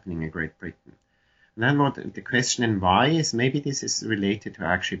is happening in Great Britain. And then the question and why is, maybe this is related to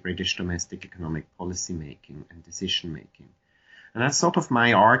actually British domestic economic policy making and decision making. And that's sort of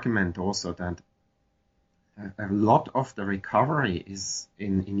my argument also, that a lot of the recovery is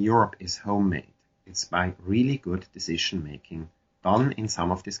in Europe is homemade. It's by really good decision making done in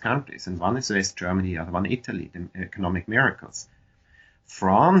some of these countries. And one is West Germany, the other one Italy, the economic miracles.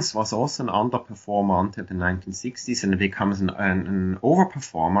 France was also an underperformer until the 1960s, and it becomes an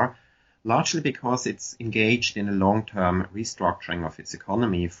overperformer, largely because it's engaged in a long-term restructuring of its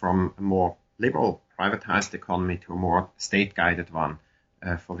economy from a more liberal, privatized economy to a more state-guided one,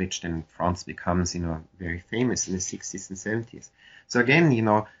 for which then France becomes, very famous in the 60s and 70s. So again,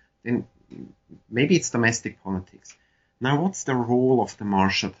 then maybe it's domestic politics. Now, what's the role of the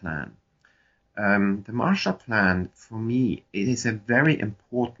Marshall Plan? The Marshall Plan, for me, it is a very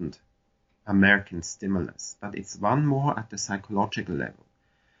important American stimulus, but it's one more at the psychological level.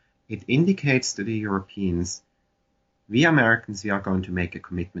 It indicates to the Europeans, we Americans, we are going to make a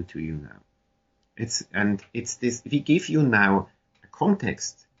commitment to you now. It's this, we give you now a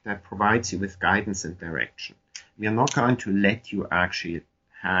context that provides you with guidance and direction. We are not going to let you actually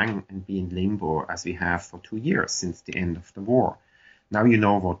hang and be in limbo as we have for 2 years since the end of the war. Now you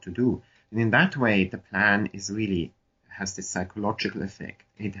know what to do. And in that way, the plan has this psychological effect.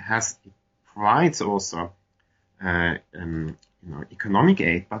 It provides also, economic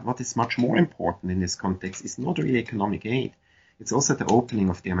aid, but what is much more important in this context is not really economic aid. It's also the opening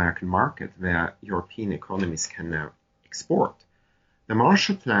of the American market where European economies can now export. The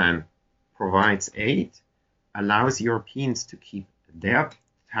Marshall Plan provides aid, allows Europeans to keep their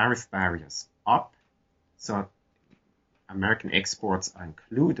tariff barriers up, so American exports are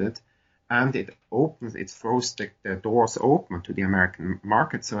included, and it throws the doors open to the American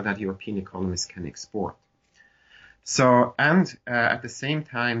market so that European economies can export. So, and at the same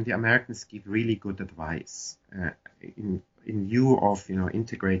time, the Americans give really good advice in view of,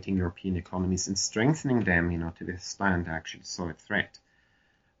 integrating European economies and strengthening them, to withstand actually Soviet threat.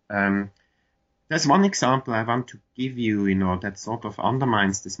 There's one example I want to give you, that sort of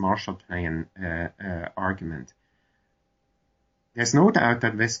undermines this Marshall Plan argument. There's no doubt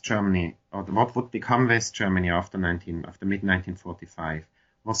that West Germany, or what would become West Germany after mid-1945,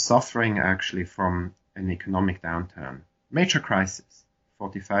 was suffering actually from an economic downturn. Major crisis,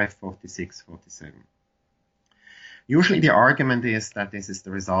 45, 46, 47. Usually the argument is that this is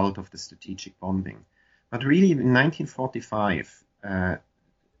the result of the strategic bombing. But really in 1945,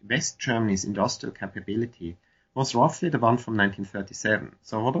 West Germany's industrial capability was roughly the one from 1937.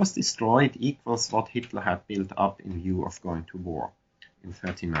 So what was destroyed equals what Hitler had built up in view of going to war in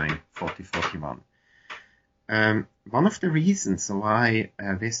 39, 40, 41. One of the reasons why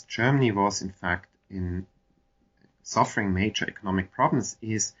West Germany was in fact suffering major economic problems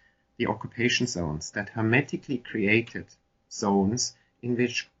is the occupation zones, that hermetically created zones in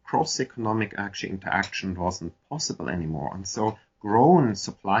which cross-economic interaction wasn't possible anymore. And so grown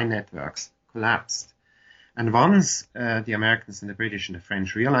supply networks collapsed. And once the Americans and the British and the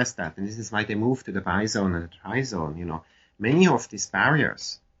French realized that, and this is why they moved to the bizone and the trizone, many of these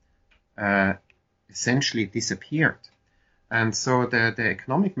barriers essentially disappeared. And so the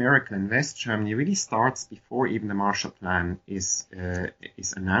economic miracle in West Germany really starts before even the Marshall Plan is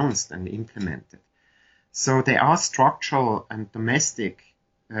announced and implemented. So there are structural and domestic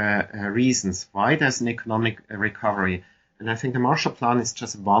reasons why there's an economic recovery. And I think the Marshall Plan is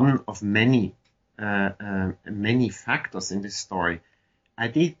just one of many factors in this story. I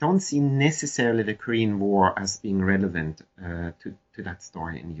don't see necessarily the Korean War as being relevant to that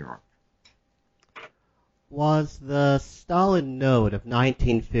story in Europe. Was the Stalin Note of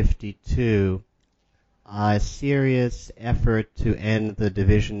 1952 a serious effort to end the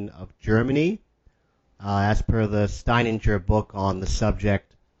division of Germany, as per the Steininger book on the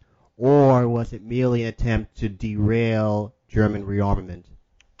subject, or was it merely an attempt to derail German rearmament?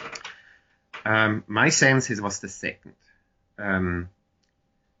 My sense is it was the second. Now,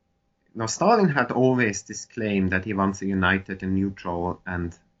 Stalin had always this claim that he wants a united and neutral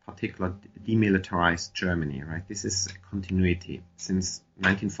and particular demilitarized Germany, right? This is a continuity since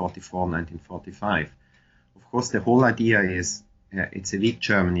 1944, 1945. Of course, the whole idea is it's a weak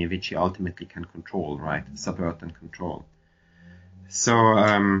Germany which he ultimately can control, right? Subvert and control.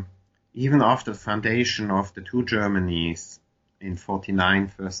 So even after the foundation of the two Germanys in 49,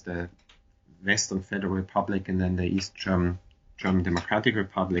 first the Western Federal Republic and then the East German Democratic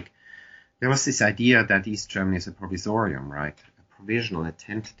Republic, there was this idea that East Germany is a provisorium, right? Provisional, a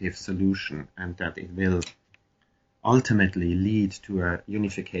tentative solution, and that it will ultimately lead to a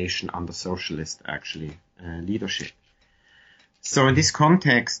unification under socialist leadership. So in this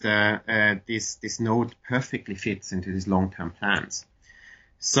context, this note perfectly fits into these long-term plans.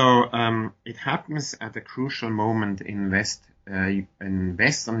 So it happens at a crucial moment in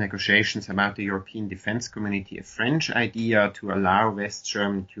Western negotiations about the European Defense Community, a French idea to allow West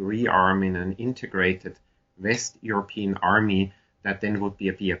Germany to rearm in an integrated West European army that then would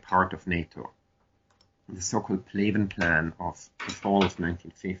be a part of NATO, the so-called Pleven Plan of the fall of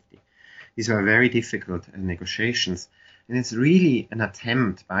 1950. These were very difficult negotiations, and it's really an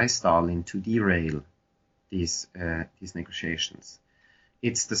attempt by Stalin to derail these negotiations.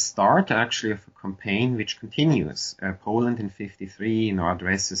 It's the start actually of a campaign which continues. Poland in 53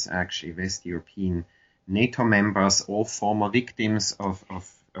 addresses actually West European NATO members, all former victims of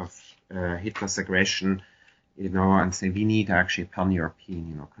Hitler's aggression, and say we need actually a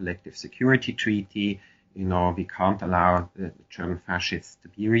pan-European, collective security treaty. We can't allow the German fascists to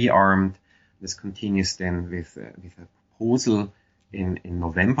be rearmed. This continues then with a proposal in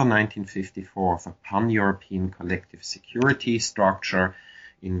November 1954 of a pan-European collective security structure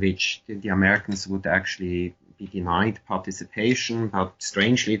in which the Americans would actually be denied participation, but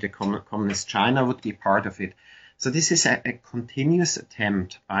strangely the communist China would be part of it. So this is a continuous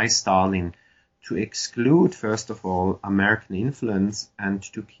attempt by Stalin to exclude, first of all, American influence and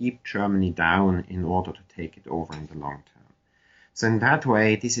to keep Germany down in order to take it over in the long term. So in that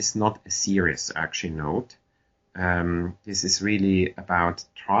way, this is not a serious note. This is really about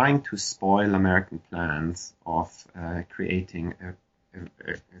trying to spoil American plans of creating a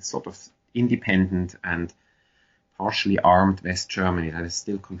sort of independent and partially armed West Germany that is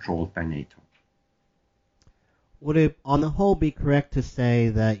still controlled by NATO. Would it, on the whole, be correct to say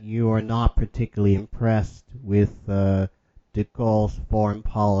that you are not particularly impressed with de Gaulle's foreign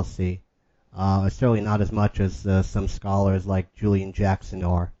policy? Certainly not as much as some scholars like Julian Jackson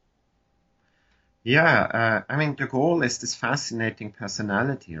are. Yeah, de Gaulle is this fascinating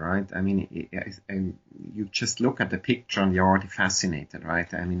personality, right? You just look at the picture and you're already fascinated,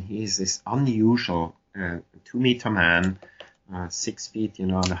 right? He is this unusual 2-meter man, 6 feet,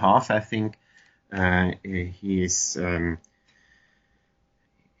 and a half, I think. He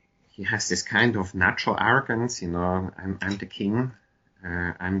has this kind of natural arrogance, I'm the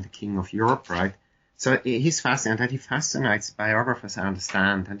king of Europe, right? So he's fascinating, and he fascinates biographers, I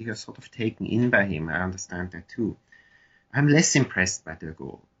understand, and you're sort of taken in by him. I understand that too. I'm less impressed by de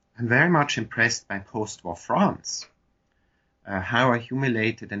Gaulle. I'm very much impressed by post-war France. How a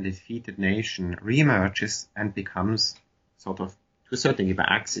humiliated and defeated nation reemerges and becomes sort of, to a certain degree by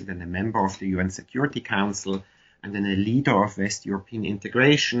accident, a member of the UN Security Council, and then a leader of West European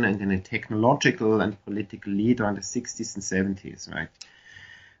integration, and then a technological and political leader in the 60s and 70s, right?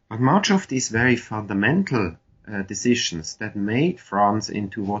 But much of these very fundamental decisions that made France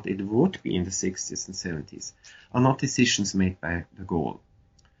into what it would be in the 60s and 70s are not decisions made by de Gaulle.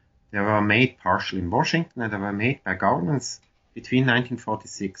 They were made partially in Washington, and they were made by governments between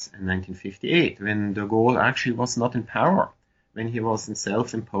 1946 and 1958, when de Gaulle actually was not in power, when he was in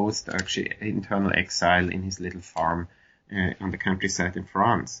self-imposed actually internal exile in his little farm on the countryside in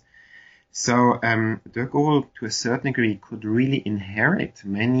France. So de Gaulle, to a certain degree, could really inherit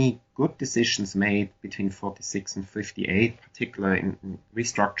many good decisions made between 46 and 58, particularly in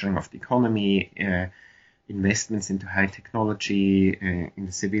restructuring of the economy, investments into high technology in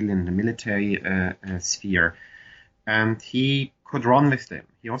the civilian and the military sphere. And he could run with them.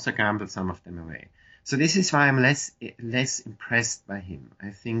 He also gambled some of them away. So this is why I'm less impressed by him. I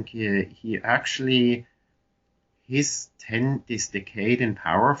think he actually, his decade in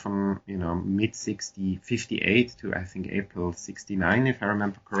power from, mid-58 to, I think, April 69, if I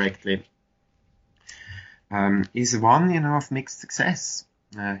remember correctly, is one, of mixed success.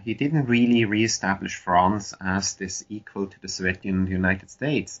 He didn't really reestablish France as this equal to the Soviet Union and the United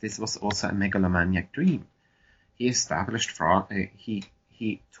States. This was also a megalomaniac dream. He established France, he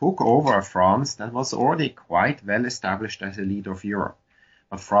took over France that was already quite well established as a leader of Europe.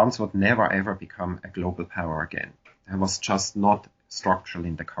 But France would never ever become a global power again. It was just not structural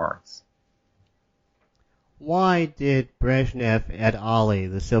in the cards. Why did Brezhnev et al.,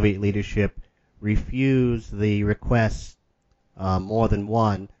 the Soviet leadership, refuse the request, more than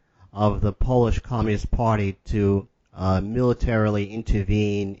one, of the Polish Communist Party to militarily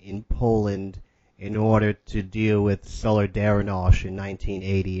intervene in Poland in order to deal with Solidarność in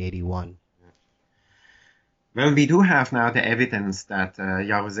 1980-81? Well, we do have now the evidence that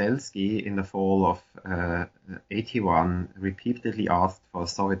Jaruzelski, in the fall of 81, repeatedly asked for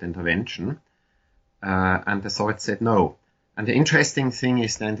Soviet intervention, and the Soviets said no. And the interesting thing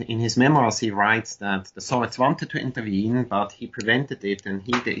is that in his memoirs he writes that the Soviets wanted to intervene, but he prevented it, and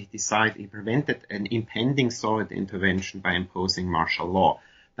he prevented an impending Soviet intervention by imposing martial law.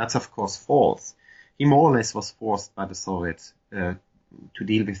 That's of course false. He more or less was forced by the Soviets to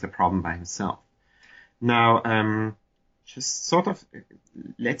deal with the problem by himself. Now, just sort of,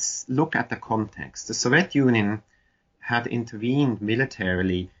 let's look at the context. The Soviet Union had intervened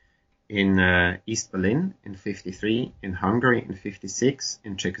militarily in East Berlin in 53, in Hungary in 56,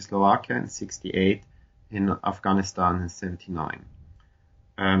 in Czechoslovakia in 68, in Afghanistan in 79.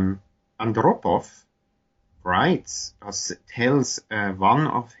 Andropov writes, tells one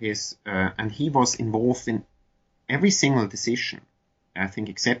of his, and he was involved in every single decision, I think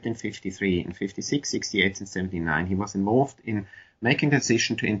except in 53, in 56, 68, and 79, he was involved in making the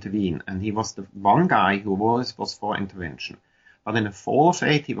decision to intervene, and he was the one guy who was for intervention. But in the fall of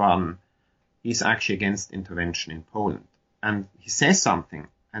 81, he's actually against intervention in Poland. And he says something,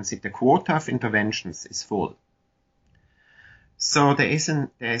 and said the quota of interventions is full. So there's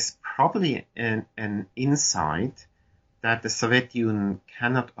probably an insight that the Soviet Union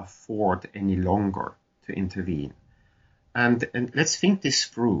cannot afford any longer to intervene. And let's think this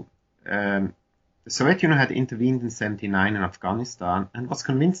through. The Soviet Union had intervened in 79 in Afghanistan and was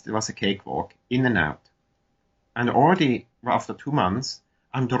convinced it was a cakewalk, in and out. And already after 2 months,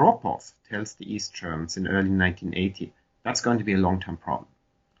 Andropov tells the East Germans in early 1980, that's going to be a long-term problem.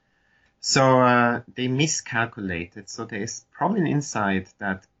 So they miscalculated. So there's probably an insight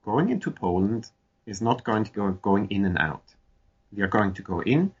that going into Poland is not going to go going in and out. We are going to go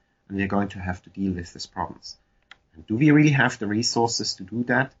in, and we are going to have to deal with these problems. And do we really have the resources to do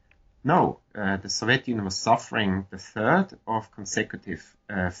that? No. The Soviet Union was suffering the third of consecutive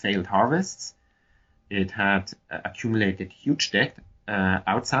failed harvests. It had accumulated huge debt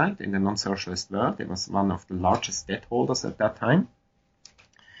outside in the non-socialist world. It was one of the largest debt holders at that time.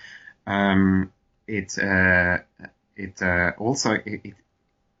 It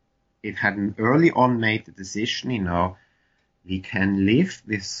had early on made the decision, we can live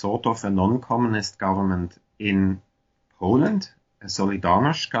with sort of a non-communist government in Poland, a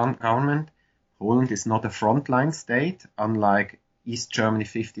Solidarność government. Poland is not a frontline state, unlike East Germany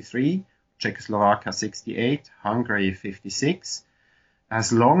 53, Czechoslovakia 68, Hungary 56.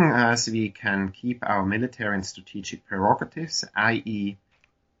 As long as we can keep our military and strategic prerogatives, i.e.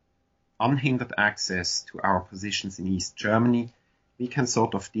 unhindered access to our positions in East Germany, we can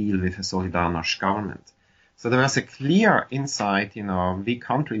sort of deal with a Solidarność government. So there was a clear insight, we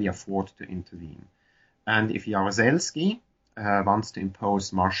can't really afford to intervene. And if Jaruzelski wants to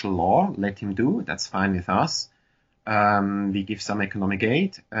impose martial law, let him do. That's fine with us. We give some economic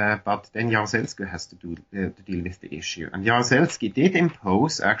aid, but then Jaruzelski has to deal with the issue. And Jaruzelski did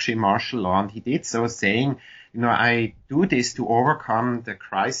impose actually martial law, and he did so saying, I do this to overcome the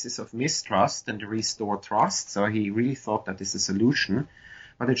crisis of mistrust and to restore trust. So he really thought that is a solution.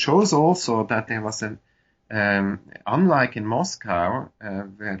 But it shows also that there was unlike in Moscow,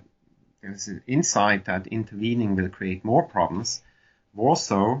 where there's an insight that intervening will create more problems,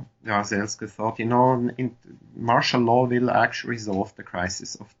 Warsaw, Jaruzelski thought, martial law will actually resolve the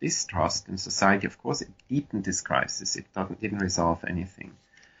crisis of distrust in society. Of course, it deepened this crisis. It didn't resolve anything.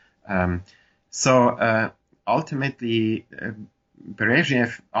 Ultimately,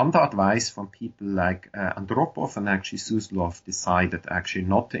 Berezhnev, under advice from people like Andropov and actually Suslov, decided actually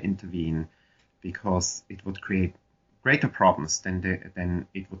not to intervene because it would create greater problems than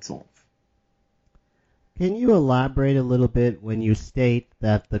it would solve. Can you elaborate a little bit when you state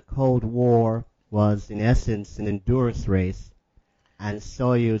that the Cold War was, in essence, an endurance race, and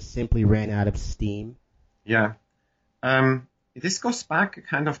Soyuz simply ran out of steam? Yeah. This goes back to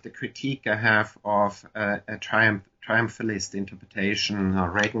kind of the critique I have of a triumphalist interpretation,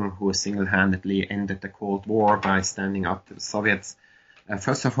 Reagan, who single-handedly ended the Cold War by standing up to the Soviets.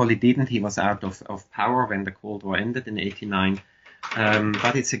 First of all, he didn't. He was out of power when the Cold War ended in 1989.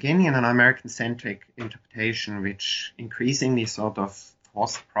 But it's again in an American-centric interpretation, which increasingly sort of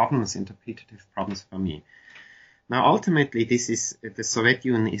caused problems, interpretative problems for me. Now, ultimately, this is the Soviet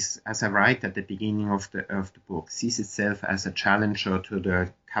Union is, as I write at the beginning of the book, sees itself as a challenger to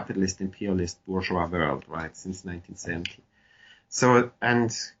the capitalist, imperialist, bourgeois world, right, since 1970. So,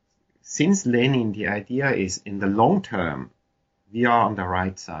 and since Lenin, the idea is in the long term, we are on the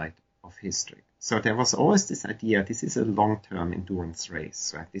right side of history. So there was always this idea, this is a long-term endurance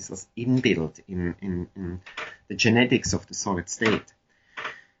race, right? This was inbuilt in the genetics of the Soviet state.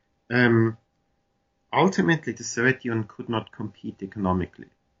 Ultimately, the Soviet Union could not compete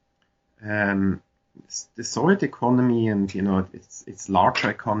economically. The Soviet economy and, its larger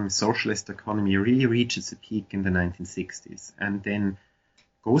economy, socialist economy, really reaches a peak in the 1960s and then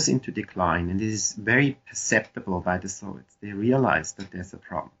goes into decline. And it is very perceptible by the Soviets. They realize that there's a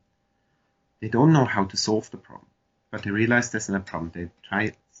problem. They don't know how to solve the problem, but they realize there's a problem. They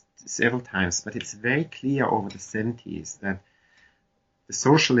try several times, but it's very clear over the 70s that the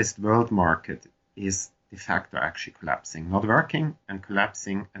socialist world market is de facto actually collapsing, not working and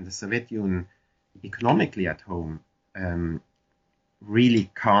collapsing, and the Soviet Union economically at home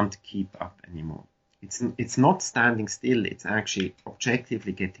really can't keep up anymore. It's not standing still, it's actually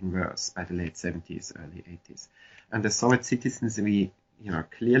objectively getting worse by the late 70s, early 80s. And the Soviet citizens,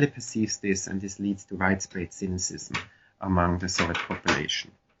 clearly perceives this, and this leads to widespread cynicism among the Soviet population.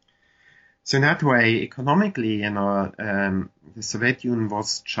 So in that way, economically, the Soviet Union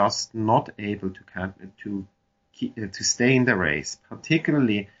was just not able to stay in the race.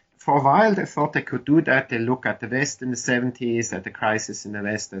 Particularly, for a while they thought they could do that. They look at the West in the 70s, at the crisis in the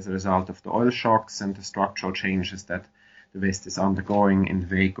West as a result of the oil shocks and the structural changes that the West is undergoing in the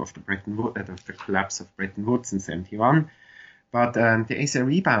wake of the collapse of Bretton Woods in 1971. But there is a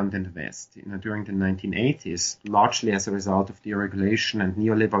rebound in the West, during the 1980s, largely as a result of deregulation and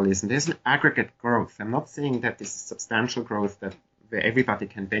neoliberalism. There's an aggregate growth. I'm not saying that this is substantial growth where everybody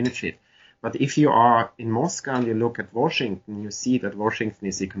can benefit. But if you are in Moscow and you look at Washington, you see that Washington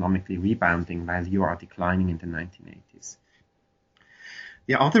is economically rebounding while you are declining in the 1980s.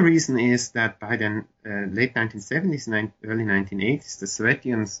 The other reason is that by the late 1970s and early 1980s, the Soviet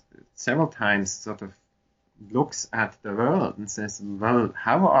Union several times sort of looks at the world and says, well,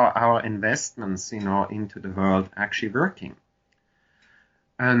 how are our investments, into the world actually working?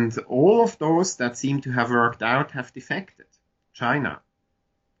 And all of those that seem to have worked out have defected. China,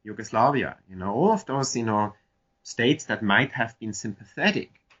 Yugoslavia, all of those, states that might have been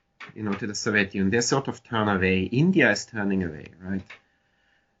sympathetic, to the Soviet Union, they sort of turn away. India is turning away, right?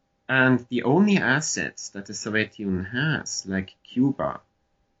 And the only assets that the Soviet Union has, like Cuba,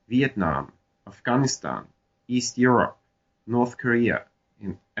 Vietnam, Afghanistan, East Europe, North Korea,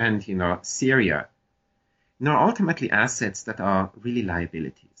 and, Syria, ultimately assets that are really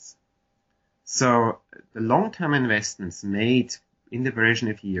liabilities. So the long-term investments made in the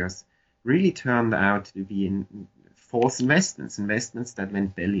Brezhnev years really turned out to be false investments that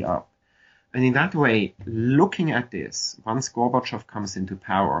went belly up. And in that way, looking at this, once Gorbachev comes into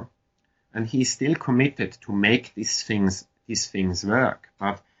power, and he's still committed to make these things work,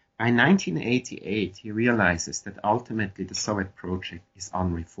 but in 1988, he realizes that ultimately the Soviet project is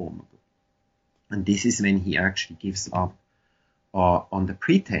unreformable. And this is when he actually gives up on the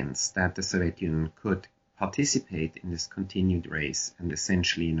pretense that the Soviet Union could participate in this continued race and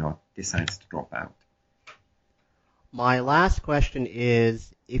essentially, decides to drop out. My last question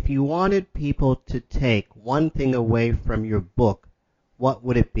is, if you wanted people to take one thing away from your book, what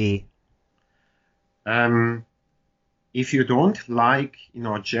would it be? If you don't like,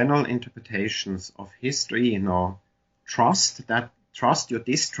 general interpretations of history, trust your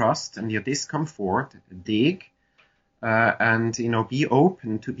distrust and your discomfort, dig, and, be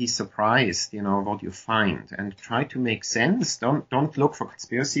open to be surprised, what you find, and try to make sense. Don't look for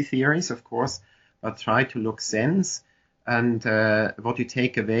conspiracy theories, of course, but try to look sense. And what you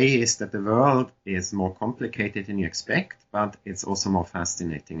take away is that the world is more complicated than you expect, but it's also more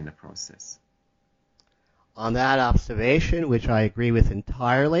fascinating in the process. On that observation, which I agree with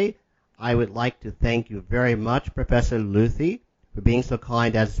entirely, I would like to thank you very much, Professor Luthi, for being so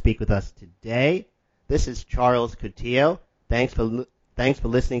kind as to speak with us today. This is Charles Coutinho. Thanks for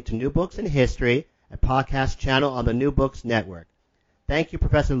listening to New Books in History, a podcast channel on the New Books Network. Thank you,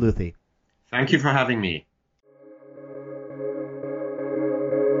 Professor Luthi. Thank you for having me.